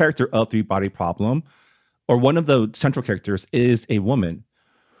main character of Three Body Problem, or one of the central characters, is a woman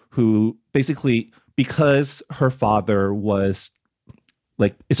who basically, because her father was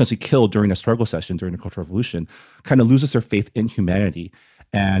like essentially killed during a struggle session during the Cultural Revolution, kind of loses her faith in humanity.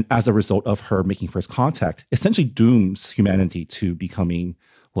 And as a result of her making first contact, essentially dooms humanity to becoming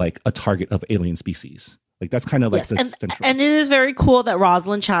like a target of alien species. Like that's kind of like the central. And it is very cool that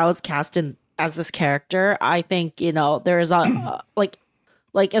Rosalind Chow is cast in as this character. I think, there is a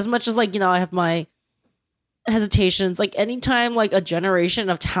like as much as like, I have my hesitations, like anytime like a generation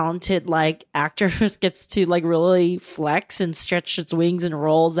of talented like actors gets to like really flex and stretch its wings in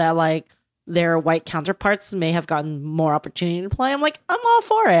roles that like their white counterparts may have gotten more opportunity to play, I'm all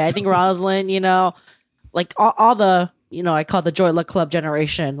for it. I think Rosalind, like all the, I call the Joy Luck Club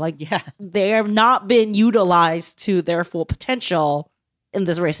generation, they have not been utilized to their full potential in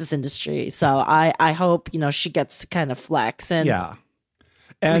this racist industry. So I hope, she gets to kind of flex. And yeah.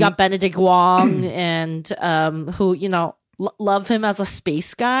 And we got Benedict Wong and who, love him as a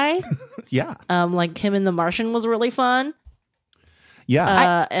space guy. Yeah. Like him in The Martian was really fun.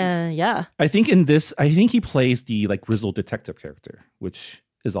 Yeah. I think in this, he plays the like grizzled detective character, which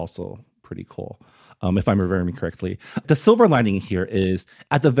is also pretty cool. If I'm remembering correctly. The silver lining here is,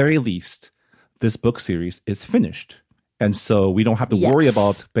 at the very least, this book series is finished. And so we don't have to worry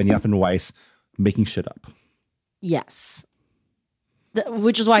about Benioff Weiss making shit up. Yes.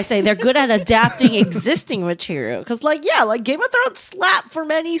 Which is why I say they're good at adapting existing material. Because, Game of Thrones slapped for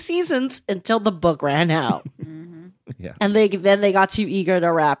many seasons until the book ran out. Yeah. And then they got too eager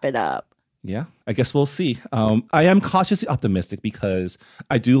to wrap it up. Yeah, I guess we'll see. I am cautiously optimistic because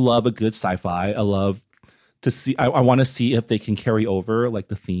I do love a good sci-fi. I love to see, I want to see if they can carry over like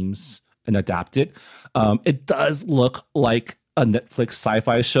the themes and adapt it. It does look like a Netflix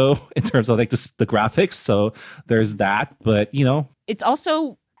sci-fi show in terms of like the graphics. So there's that, but it's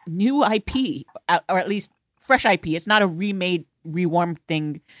also new IP, or at least fresh IP. It's not a remade, rewarmed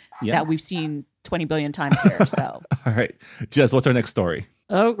thing that we've seen 20 billion times here. So, all right, Jess, what's our next story?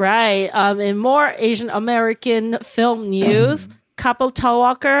 All right. In more Asian American film news, Kapo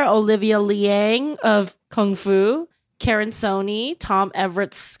Tallwalker, Olivia Liang of Kung Fu, Karen Sony, Tom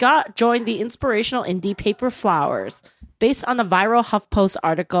Everett Scott joined the inspirational indie paper Flowers, based on a viral HuffPost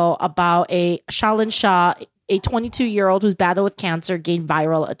article about a Shaolin Shah, a 22-year-old whose battle with cancer gained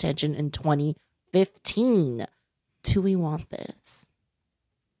viral attention in 2015. Do we want this?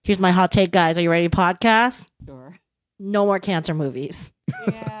 Here's my hot take, guys. Are you ready to podcast? Sure. No more cancer movies.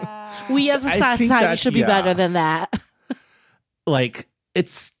 Yeah. We as a society should be better than that. like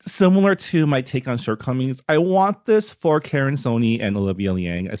it's similar to my take on shortcomings. I want this for Karen Sony and Olivia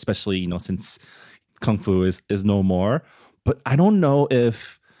Liang, especially, you know, since Kung Fu is no more. But I don't know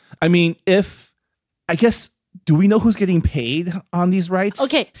if I guess, do we know who's getting paid on these rights?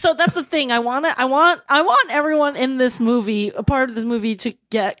 Okay, so that's the thing. I want everyone in this movie, a part of this movie, to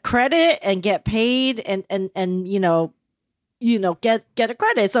get credit and get paid and you know get a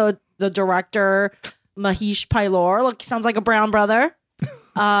credit. So the director Mahesh Pailor, look, sounds like a Brown brother.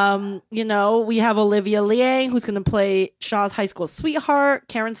 You know, we have Olivia Liang, who's going to play Shaw's high school sweetheart.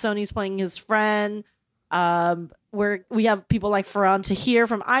 Karen Sony's playing his friend. We have people like Farhan Tahir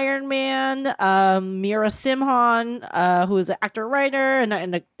from Iron Man, Mira Simhan, who is an actor writer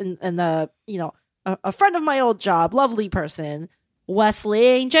and you know, a friend of my old job, lovely person.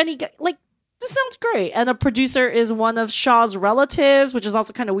 Wesley, Jenny, like, this sounds great. And the producer is one of Shaw's relatives, which is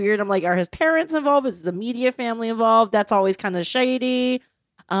also kind of weird. I'm like, are his parents involved? Is his immediate family involved? That's always kind of shady.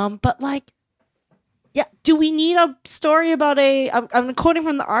 But like, yeah, do we need a story about I'm quoting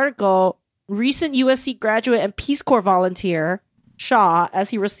from the article, recent USC graduate and Peace Corps volunteer, Shaw,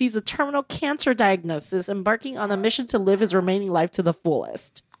 as he receives a terminal cancer diagnosis, embarking on a mission to live his remaining life to the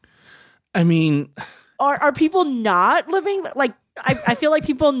fullest. I mean, are people not living? Like, I feel like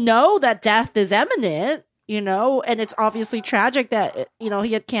people know that death is imminent, you know, and it's obviously tragic that, you know,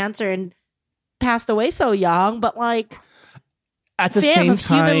 he had cancer and passed away so young, but like, at the same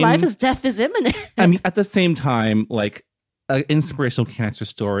time, human life is death is imminent. I mean, at the same time, like, an inspirational cancer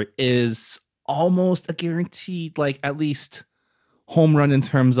story is almost a guaranteed, like, at least home run in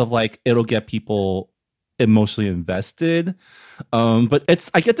terms of like it'll get people emotionally invested. But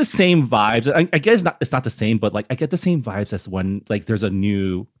I get the same vibes. I guess it's not the same, but like I get the same vibes as when like there's a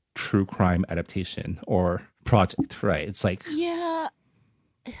new true crime adaptation or project, right? It's like, yeah,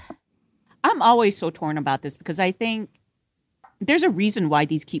 I'm always so torn about this because I think there's a reason why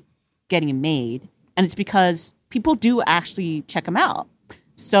these keep getting made, and it's because people do actually check them out.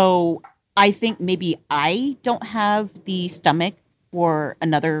 So I think maybe I don't have the stomach for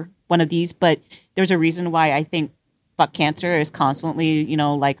another one of these, but there's a reason why I think Fuck Cancer is constantly, you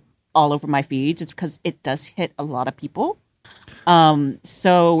know, like all over my feeds. It's because it does hit a lot of people.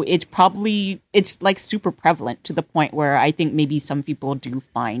 So it's like super prevalent to the point where I think maybe some people do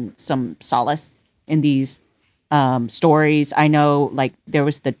find some solace in these stories. I know, like, there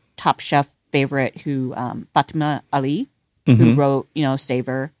was the Top Chef favorite who Fatima Ali, who wrote, you know,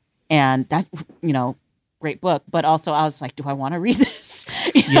 Savor, and that, you know, great book. But also I was like, do I want to read this?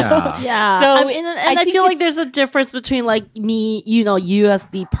 Yeah. So I mean, and I feel like there's a difference between like me, you know, you as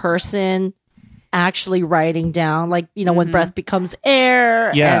the person actually writing down, like, you know, when breath becomes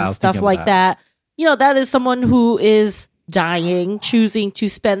air and stuff like that. You know, that is someone who is dying, choosing to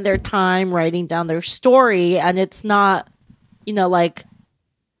spend their time writing down their story. And it's not, you know, like,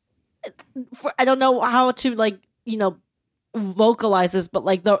 I don't know how to, like, you know, vocalize this, but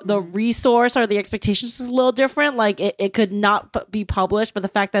like the resource or the expectations is a little different. Like it could not be published, but the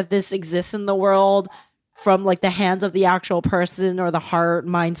fact that this exists in the world from like the hands of the actual person or the heart,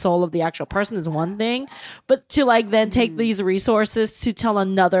 mind, soul of the actual person is one thing, but to like then take these resources to tell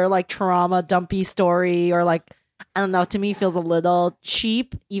another like trauma dumpy story, or like, I don't know, to me feels a little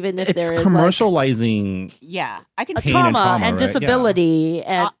cheap, even if there is commercializing like, yeah, I can a see trauma and right? disability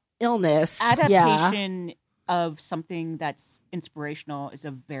and illness. Adaptation of something that's inspirational is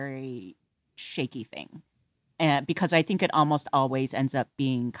a very shaky thing, and because I think it almost always ends up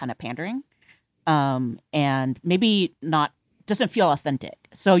being kind of pandering, and maybe not, doesn't feel authentic.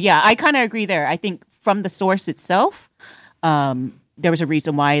 So yeah, I kind of agree there. I think from the source itself, there was a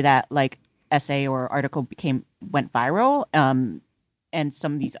reason why that like essay or article went viral, and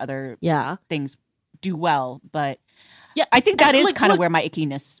some of these other things do well, but yeah, I think that is like, kind of where my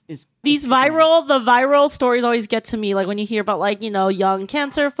ickiness is. The viral stories always get to me. Like when you hear about like, you know, young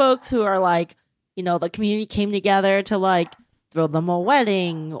cancer folks who are like, you know, the community came together to like throw them a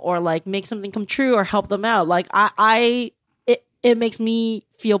wedding or like make something come true or help them out. Like it makes me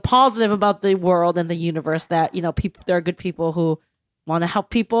feel positive about the world and the universe that, you know, there are good people who want to help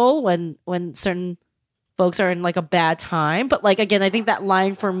people when certain folks are in like a bad time. But like, again, I think that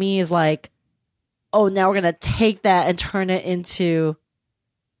line for me is like, oh, now we're going to take that and turn it into,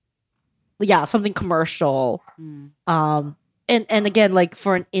 something commercial. And again, like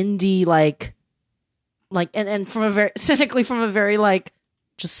for an indie, like, and from a very, cynically from a very like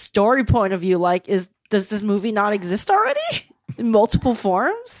just story point of view, like does this movie not exist already in multiple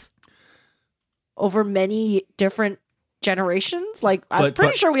forms over many different generations? Like, I'm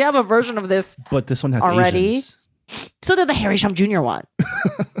pretty sure we have a version of this. But this one has already. Asians. So did the Harry Shum Jr. one.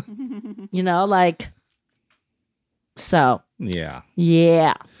 You know, like, So, Yeah.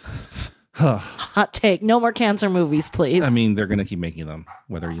 yeah. Hot take. No more cancer movies, please. I mean, they're going to keep making them,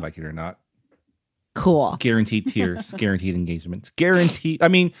 whether you like it or not. Cool. Guaranteed tears, guaranteed engagement. Guaranteed. I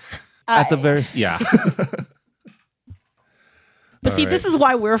mean, at the very, yeah. But see, this is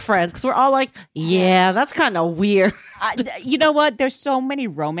why we're friends, because we're all like, yeah, that's kind of weird. You know what? There's so many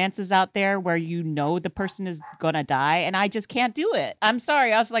romances out there where you know the person is gonna die, and I just can't do it. I'm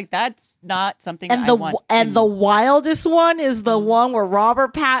sorry. I was like, that's not something And I want. the wildest one is the one where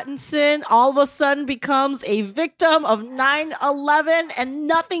Robert Pattinson all of a sudden becomes a victim of 9/11, and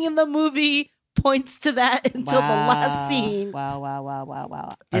nothing in the movie points to that until the last scene. Wow. I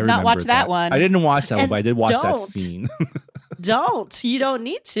Did not watch remember that one. I didn't watch that one, And but I did watch that don't. scene. You don't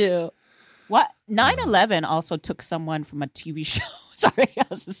need to. What 9/11 also took someone from a TV show. Sorry, I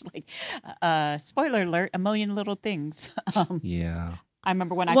was just like, spoiler alert: A Million Little Things. Yeah. I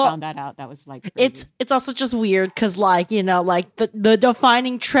remember when I Well, found that out. That was like crazy. It's also just weird because, like, you know, like the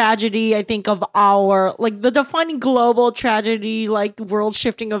defining tragedy, I think, of our, like, the defining global tragedy, like, world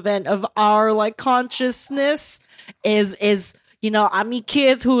shifting event of our, like, consciousness is you know, I mean,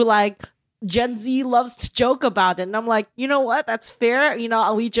 kids who, like, Gen Z loves to joke about it, and I'm like, you know what, that's fair. You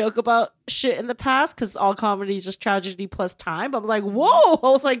know, we joke about shit in the past because all comedy is just tragedy plus time. But I'm like, whoa, I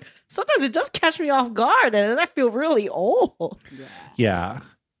was like, sometimes it does catch me off guard, and then I feel really old. Yeah.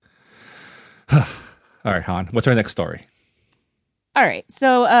 All right, Han, what's our next story? All right.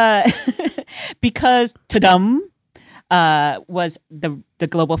 So, because Tadum was the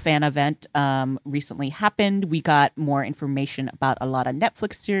global fan event recently happened, we got more information about a lot of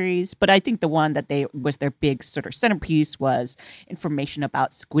Netflix series. But I think the one that was their big sort of centerpiece was information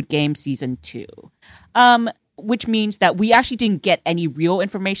about Squid Game season 2, which means that we actually didn't get any real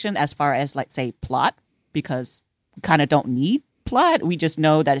information as far as, let's say, plot, because we kind of don't need plot. We just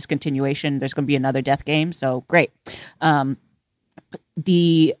know that it's continuation. There's going to be another death game. So great.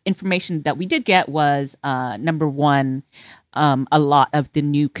 The information that we did get was number one, a lot of the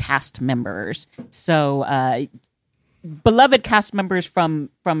new cast members. So beloved cast members from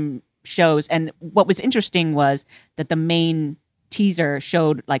shows. And what was interesting was that the main teaser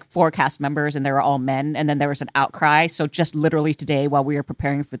showed like 4 cast members and they were all men, and then there was an outcry. So just literally today, while we were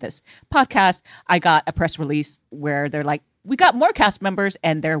preparing for this podcast, I got a press release where they're like, we got more cast members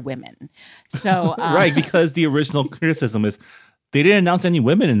and they're women. So Right, because the original criticism is they didn't announce any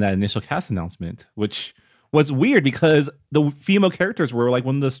women in that initial cast announcement, which was weird because the female characters were like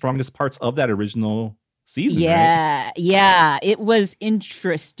one of the strongest parts of that original season. Right? Yeah, it was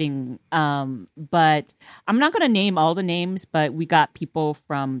interesting. But I'm not going to name all the names, but we got people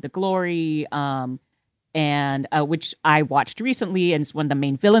from The Glory, and which I watched recently, and it's one of the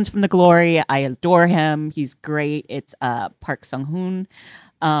main villains from The Glory. I adore him. He's great. It's Park Sung-hoon.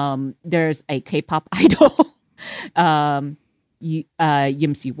 There's a K-pop idol,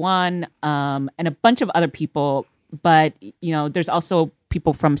 Yim Si-won, and a bunch of other people. But you know, there's also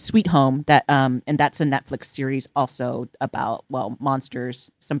people from Sweet Home that, and that's a Netflix series also about, well,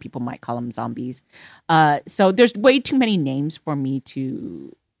 monsters. Some people might call them zombies. So there's way too many names for me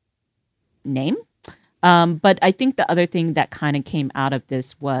to name. But I think the other thing that kind of came out of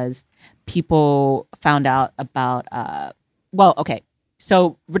this was people found out about,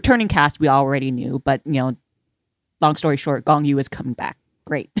 so returning cast we already knew, but, you know, long story short, Gong Yoo is coming back.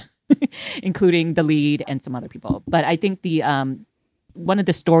 Great. Including the lead and some other people. But I think the one of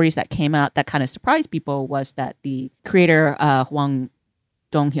the stories that came out that kind of surprised people was that the creator, Hwang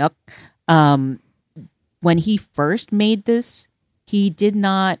Dong-hyuk, when he first made this, he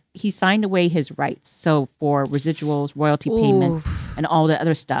signed away his rights. So for residuals, royalty payments, and all the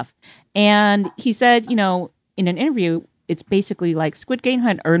other stuff. And he said, you know, in an interview, it's basically like Squid Game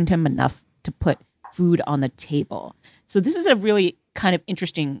had earned him enough to put food on the table. So this is a really kind of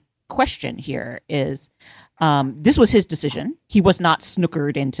interesting question here is, this was his decision. He was not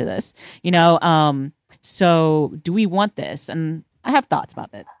snookered into this, you know? So do we want this? And I have thoughts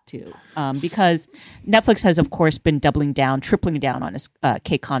about that too, because Netflix has, of course, been tripling down on its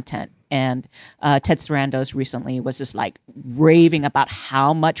K content. And Ted Sarandos recently was just like raving about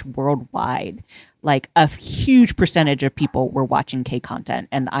how much worldwide, like a huge percentage of people were watching K content,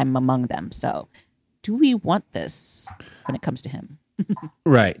 and I'm among them. So do we want this when it comes to him?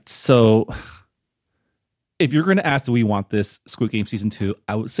 Right. So if you're going to ask, do we want this Squid Game season 2?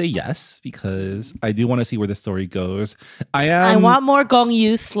 I would say yes, because I do want to see where the story goes. I want more Gong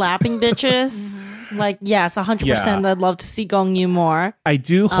Yoo slapping bitches. Like, yes, 100%. Yeah. I'd love to see Gong Yoo more. I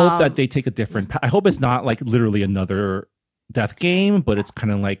do hope that they take a different I hope it's not like literally another death game, but it's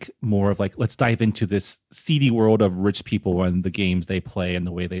kind of like more of like, let's dive into this seedy world of rich people and the games they play and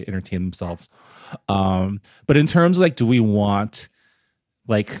the way they entertain themselves. But in terms of like, do we want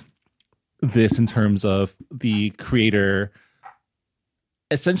like this in terms of the creator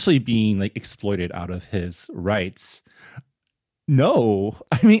essentially being like exploited out of his rights? No.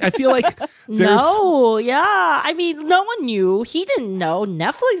 I mean, I feel like there's No, yeah. I mean, no one knew. He didn't know.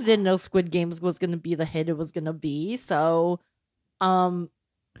 Netflix didn't know Squid Games was going to be the hit it was going to be. So, I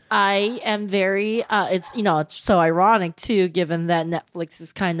am very. It's it's so ironic too, given that Netflix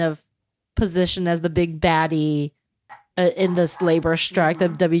is kind of positioned as the big baddie in this labor strike, the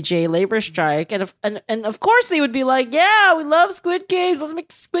WGA labor strike, and of course they would be like, yeah, we love Squid Games. Let's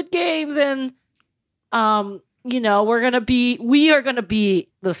make Squid Games, and we are gonna be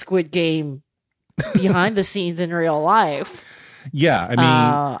the Squid Game behind the scenes in real life. Yeah, I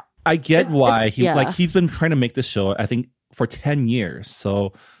mean, I get why he's been trying to make this show, I think, for 10 years.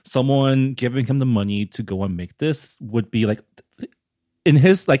 So someone giving him the money to go and make this would be like, in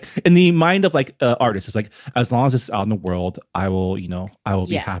his like, in the mind of like artists, it's like, as long as it's out in the world, I will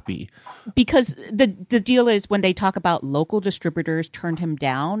be happy. Because the deal is, when they talk about local distributors turned him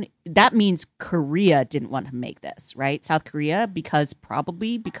down, that means Korea didn't want to make this, right? South Korea,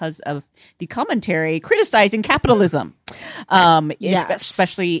 probably because of the commentary criticizing capitalism,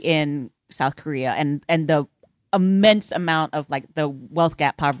 especially in South Korea, and the immense amount of like the wealth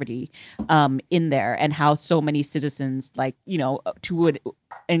gap poverty in there, and how so many citizens, like, to an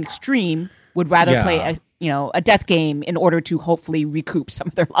extreme, would rather play a death game in order to hopefully recoup some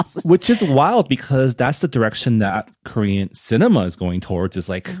of their losses. Which is wild, because that's the direction that Korean cinema is going towards, is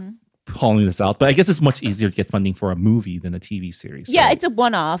like calling this out. But I guess it's much easier to get funding for a movie than a TV series. Yeah, right? it's a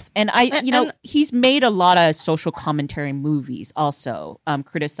one-off. And he's made a lot of social commentary movies also,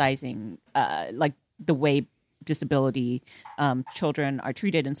 criticizing like the way disability children are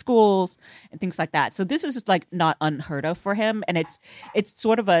treated in schools and things like that. So this is just like not unheard of for him, and it's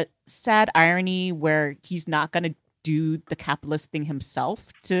sort of a sad irony where he's not going to do the capitalist thing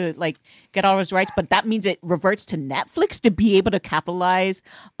himself to like get all his rights, but that means it reverts to Netflix to be able to capitalize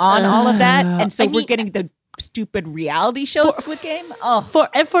on all of that, and so we're getting the stupid reality show Squid Game.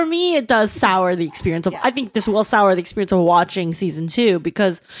 For me, it does sour the experience of. I think this will sour the experience of watching season 2,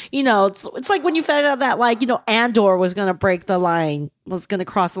 because it's like when you found out that Andor was going to break the line, was going to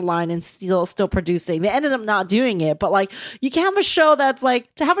cross the line, and still producing. They ended up not doing it, but like, you can have a show that's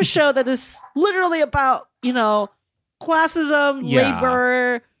like, to have a show that is literally about classism,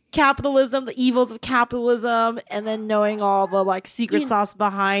 labor, capitalism, the evils of capitalism, and then knowing all the like secret sauce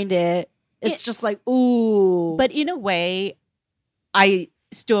behind it. It's just like, ooh. But in a way, I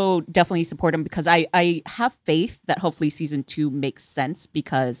still definitely support him, because I have faith that hopefully season 2 makes sense,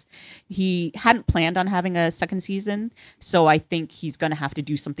 because he hadn't planned on having a second season. So I think he's going to have to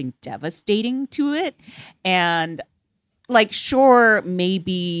do something devastating to it. And like, sure,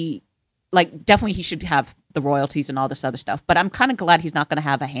 maybe like, definitely he should have the royalties and all this other stuff. But I'm kind of glad he's not going to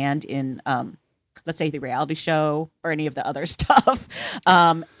have a hand in let's say the reality show or any of the other stuff.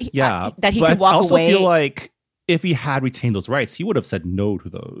 That he can walk away. I also feel like if he had retained those rights, he would have said no to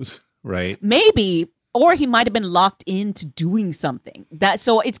those, right? Maybe, or he might have been locked into doing something.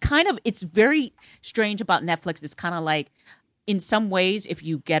 So it's very strange about Netflix. It's kind of like, in some ways, if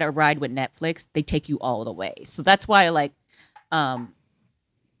you get a ride with Netflix, they take you all the way. So that's why, like,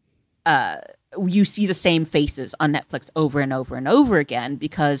 you see the same faces on Netflix over and over and over again,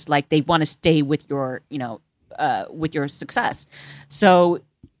 because like, they want to stay with your, with your success. So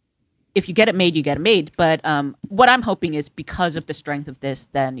if you get it made, you get it made. But what I'm hoping is, because of the strength of this,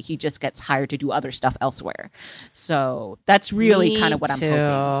 then he just gets hired to do other stuff elsewhere. So that's really kind of what I'm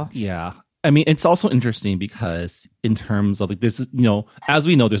hoping. Yeah. I mean, it's also interesting because in terms of like, this is, as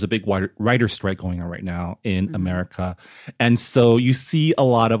we know, there's a big writer strike going on right now in America. And so you see a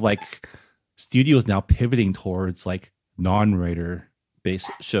lot of like studios now pivoting towards like non-writer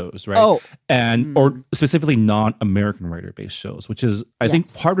based shows, right? Or specifically non-American writer based shows, which is, I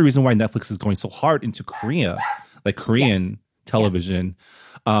think, part of the reason why Netflix is going so hard into Korea, like Korean television.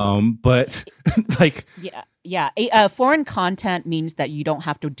 But like, foreign content means that you don't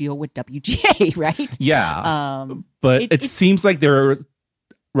have to deal with WGA, right? Yeah. But it seems like they're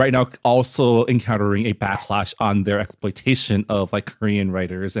right now also encountering a backlash on their exploitation of like Korean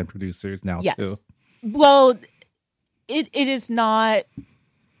writers and producers now too. Well, it is not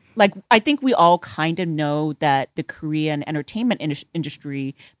like, I think we all kind of know that the Korean entertainment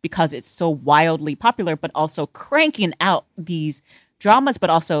industry, because it's so wildly popular, but also cranking out these dramas, but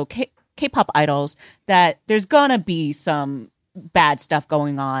also K-pop idols, that there's gonna be some bad stuff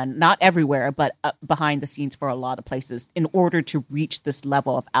going on, not everywhere, but behind the scenes for a lot of places in order to reach this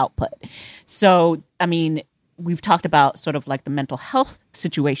level of output. So, I mean, we've talked about sort of like the mental health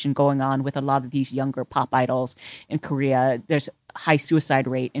situation going on with a lot of these younger pop idols in Korea. There's a high suicide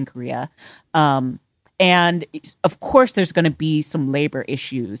rate in Korea. And of course, there's going to be some labor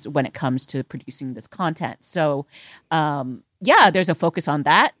issues when it comes to producing this content. So, there's a focus on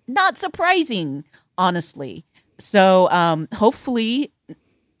that. Not surprising, honestly. So hopefully,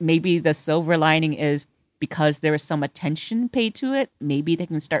 maybe the silver lining is because there is some attention paid to it, maybe they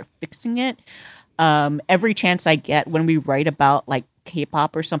can start fixing it. Every chance I get when we write about like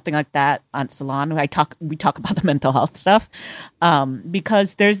K-pop or something like that on Salon, we talk about the mental health stuff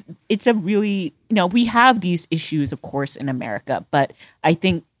because it's a really, we have these issues, of course, in America, but I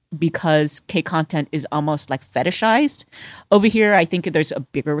think because K content is almost like fetishized over here, I think there's a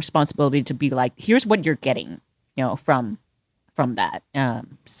bigger responsibility to be like, here's what you're getting, from that.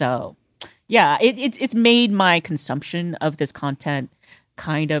 So yeah, it's made my consumption of this content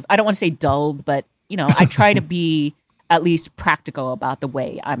kind of, I don't want to say dulled, but I try to be at least practical about the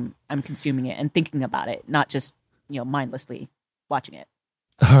way I'm consuming it and thinking about it, not just mindlessly watching it.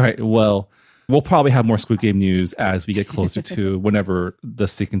 All right. Well, we'll probably have more Squid Game news as we get closer to whenever the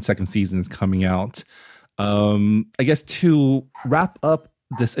second season is coming out. I guess to wrap up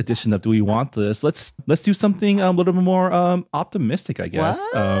this edition of Do We Want This, let's do something a little bit more optimistic, I guess.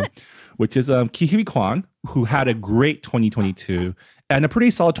 Which is Ki Huy Kwan, who had a great 2022 and a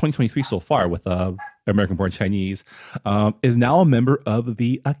pretty solid 2023 so far with American Born Chinese, is now a member of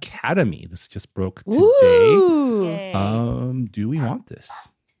the Academy. This just broke today. Do we want this?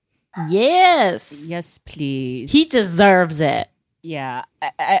 Yes. Yes, please. He deserves it. Yeah.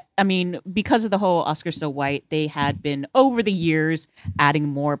 I mean, because of the whole Oscar So White, they had been over the years adding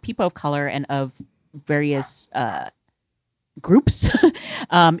more people of color and of various groups.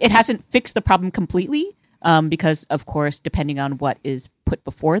 It hasn't fixed the problem completely because, of course, depending on what is put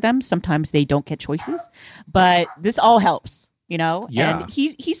before them, sometimes they don't get choices. But this all helps, Yeah. And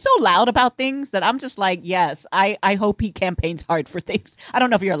he's so loud about things that I'm just like, yes, I hope he campaigns hard for things. I don't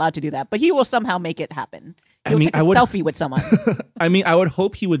know if you're allowed to do that, but he will somehow make it happen. He'll take a selfie with someone. I mean, I would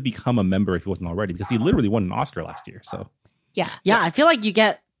hope he would become a member if he wasn't already, because he literally won an Oscar last year. So yeah. I feel like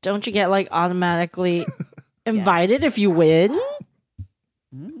don't you get like automatically invited if you win?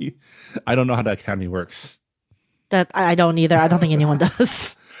 I don't know how the Academy works. That I don't either. I don't think anyone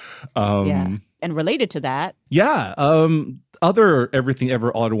does. And related to that, other Everything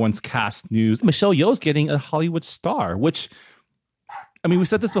Ever All at Once cast news. Michelle Yeoh's getting a Hollywood star, which, I mean, we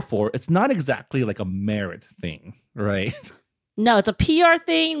said this before. It's not exactly like a merit thing, right? No, it's a PR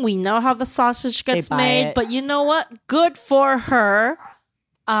thing. We know how the sausage gets made, but you know what? Good for her.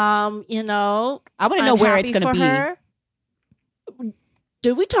 I want to know where it's going to be. Her.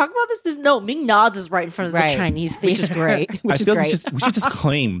 Did we talk about this? Ming Na's is right in front of the Chinese theater, which is great. I feel like we should just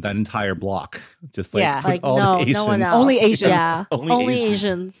claim that entire block. Just like all the Asian, no one else. Only Asians. Yeah, only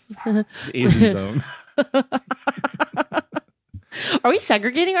Asians. The Asian zone. Are we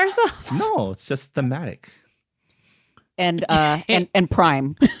segregating ourselves? No, it's just thematic. And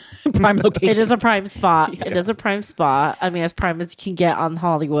prime location. It is a prime spot. Yes. It is a prime spot. I mean, as prime as you can get on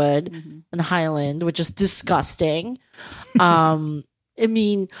Hollywood and Highland, which is disgusting. I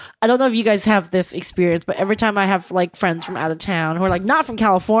mean, I don't know if you guys have this experience, but every time I have like friends from out of town who are like not from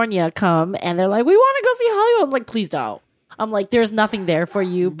California come and they're like, we want to go see Hollywood. I'm like, please don't. I'm like, there's nothing there for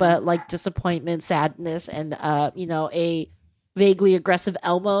you but like disappointment, sadness, and a vaguely aggressive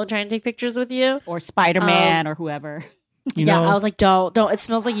Elmo trying to take pictures with you. Or Spider-Man or whoever. I was like, don't. It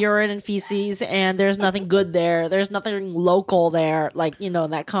smells like urine and feces, and there's nothing good there. There's nothing local there, like, in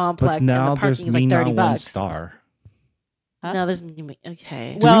that complex. But now and the parking is like $30. One star. Huh? No, there's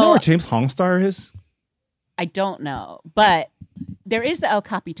okay. Do we know where James Hong star is? I don't know, but there is the El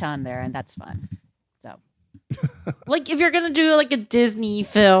Capitan there, and that's fun. So, like, if you're gonna do like a Disney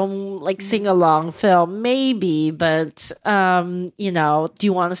film, like sing along film, maybe. But do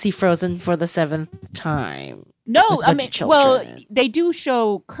you want to see Frozen for the 7th time? No, I mean, well, they do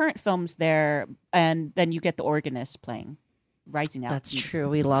show current films there, and then you get the organist playing Rising Out. That's true.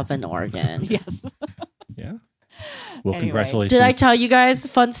 We love an organ. Yes. Yeah. Well, Anyway. congratulations. Did I tell you guys?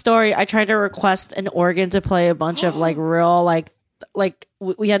 Fun story. I tried to request an organ to play a bunch of like real like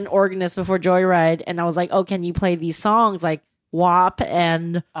we had an organist before Joyride, and I was like, oh, can you play these songs like WAP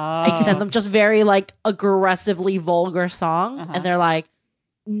and I send them just very like aggressively vulgar songs, and they're like,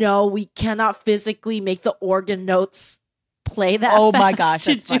 no, we cannot physically make the organ notes play that. Oh fast my gosh,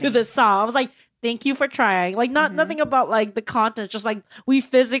 to that's do funny. the song. I was like, thank you for trying. Like, nothing about like the content, just like we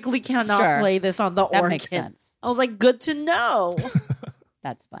physically cannot Sure. play this on the That organ. makes sense. I was like, good to know.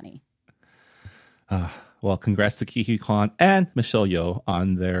 That's funny. Well, congrats to KikiCon and Michelle Yeoh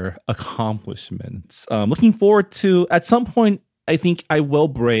on their accomplishments. Looking forward to, at some point, I think I will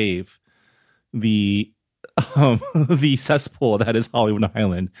brave the the cesspool that is Hollywood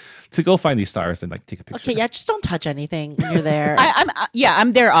Island to go find these stars and like take a picture. Okay, yeah, just don't touch anything when you're there.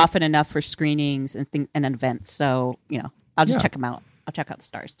 I'm there often enough for screenings and events, so I'll just Yeah. check them out. I'll check out the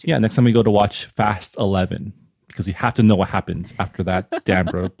stars too. Yeah, next time we go to watch Fast 11 because you have to know what happens after that dam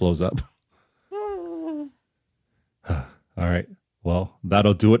blows up. All right. Well,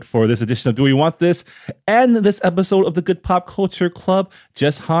 that'll do it for this edition of Do We Want This and this episode of the Good Pop Culture Club.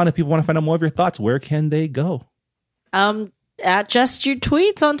 Jess Han, if people want to find out more of your thoughts, where can they go? At Just You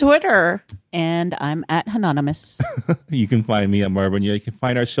Tweets on Twitter. And I'm at Anonymous. You can find me at Marvin. You can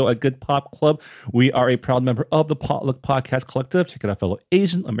find our show at Good Pop Club. We are a proud member of the Potluck Podcast Collective. Check it out, fellow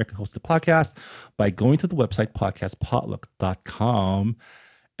Asian American hosted podcast, by going to the website podcastpotluck.com.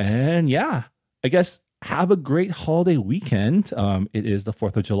 And yeah, I guess have a great holiday weekend. It is the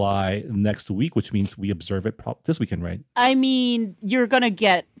 4th of July next week, which means we observe it this weekend, right? I mean, you're going to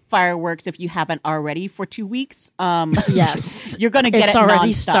get fireworks if you haven't already for 2 weeks. Yes. You're going to get It's it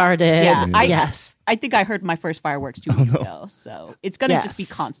already nonstop. started. Yeah, Yes. I think I heard my first fireworks 2 weeks ago, so it's going to just be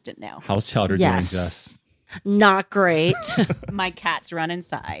Yes. constant now. How's Chowder Yes. doing, Jess? Not great. My cats run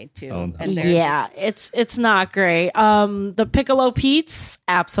inside too, Oh, no. and they're Yeah, it's not great. The Piccolo Pete's,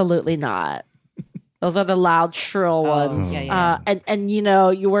 absolutely not. Those are the loud, shrill ones. yeah. And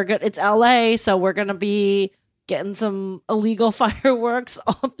you were good. It's LA, so we're gonna be getting some illegal fireworks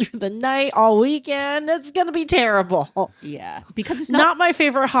all through the night, all weekend. It's gonna be terrible. yeah, because it's Not not. my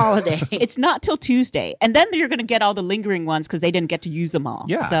favorite holiday. It's not till Tuesday, and then you're going to get all the lingering ones because they didn't get to use them all.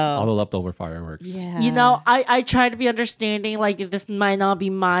 Yeah, so all the leftover fireworks. yeah. I try to be understanding, like, this might not be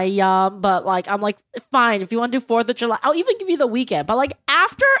my but like I'm like, fine, if you want to do 4th of July, I'll even give you the weekend. But like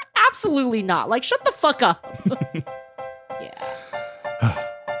after, absolutely not. Like, shut the fuck up. yeah.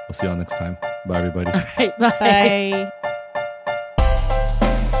 We'll see y'all next time. Bye, everybody. All right, bye. Bye.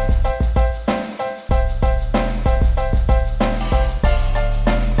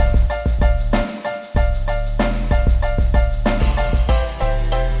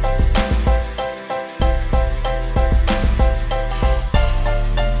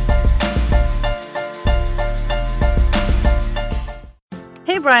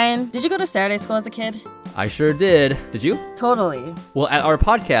 Hey Brian, did you go to Saturday school as a kid? I sure did. Did you? Totally. Well, at our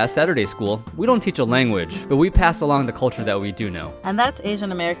podcast, Saturday School, we don't teach a language, but we pass along the culture that we do know. And that's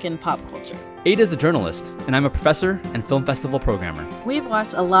Asian American pop culture. Ada's a journalist, and I'm a professor and film festival programmer. We've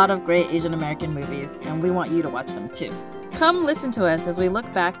watched a lot of great Asian American movies, and we want you to watch them too. Come listen to us as we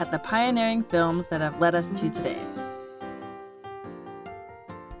look back at the pioneering films that have led us to today.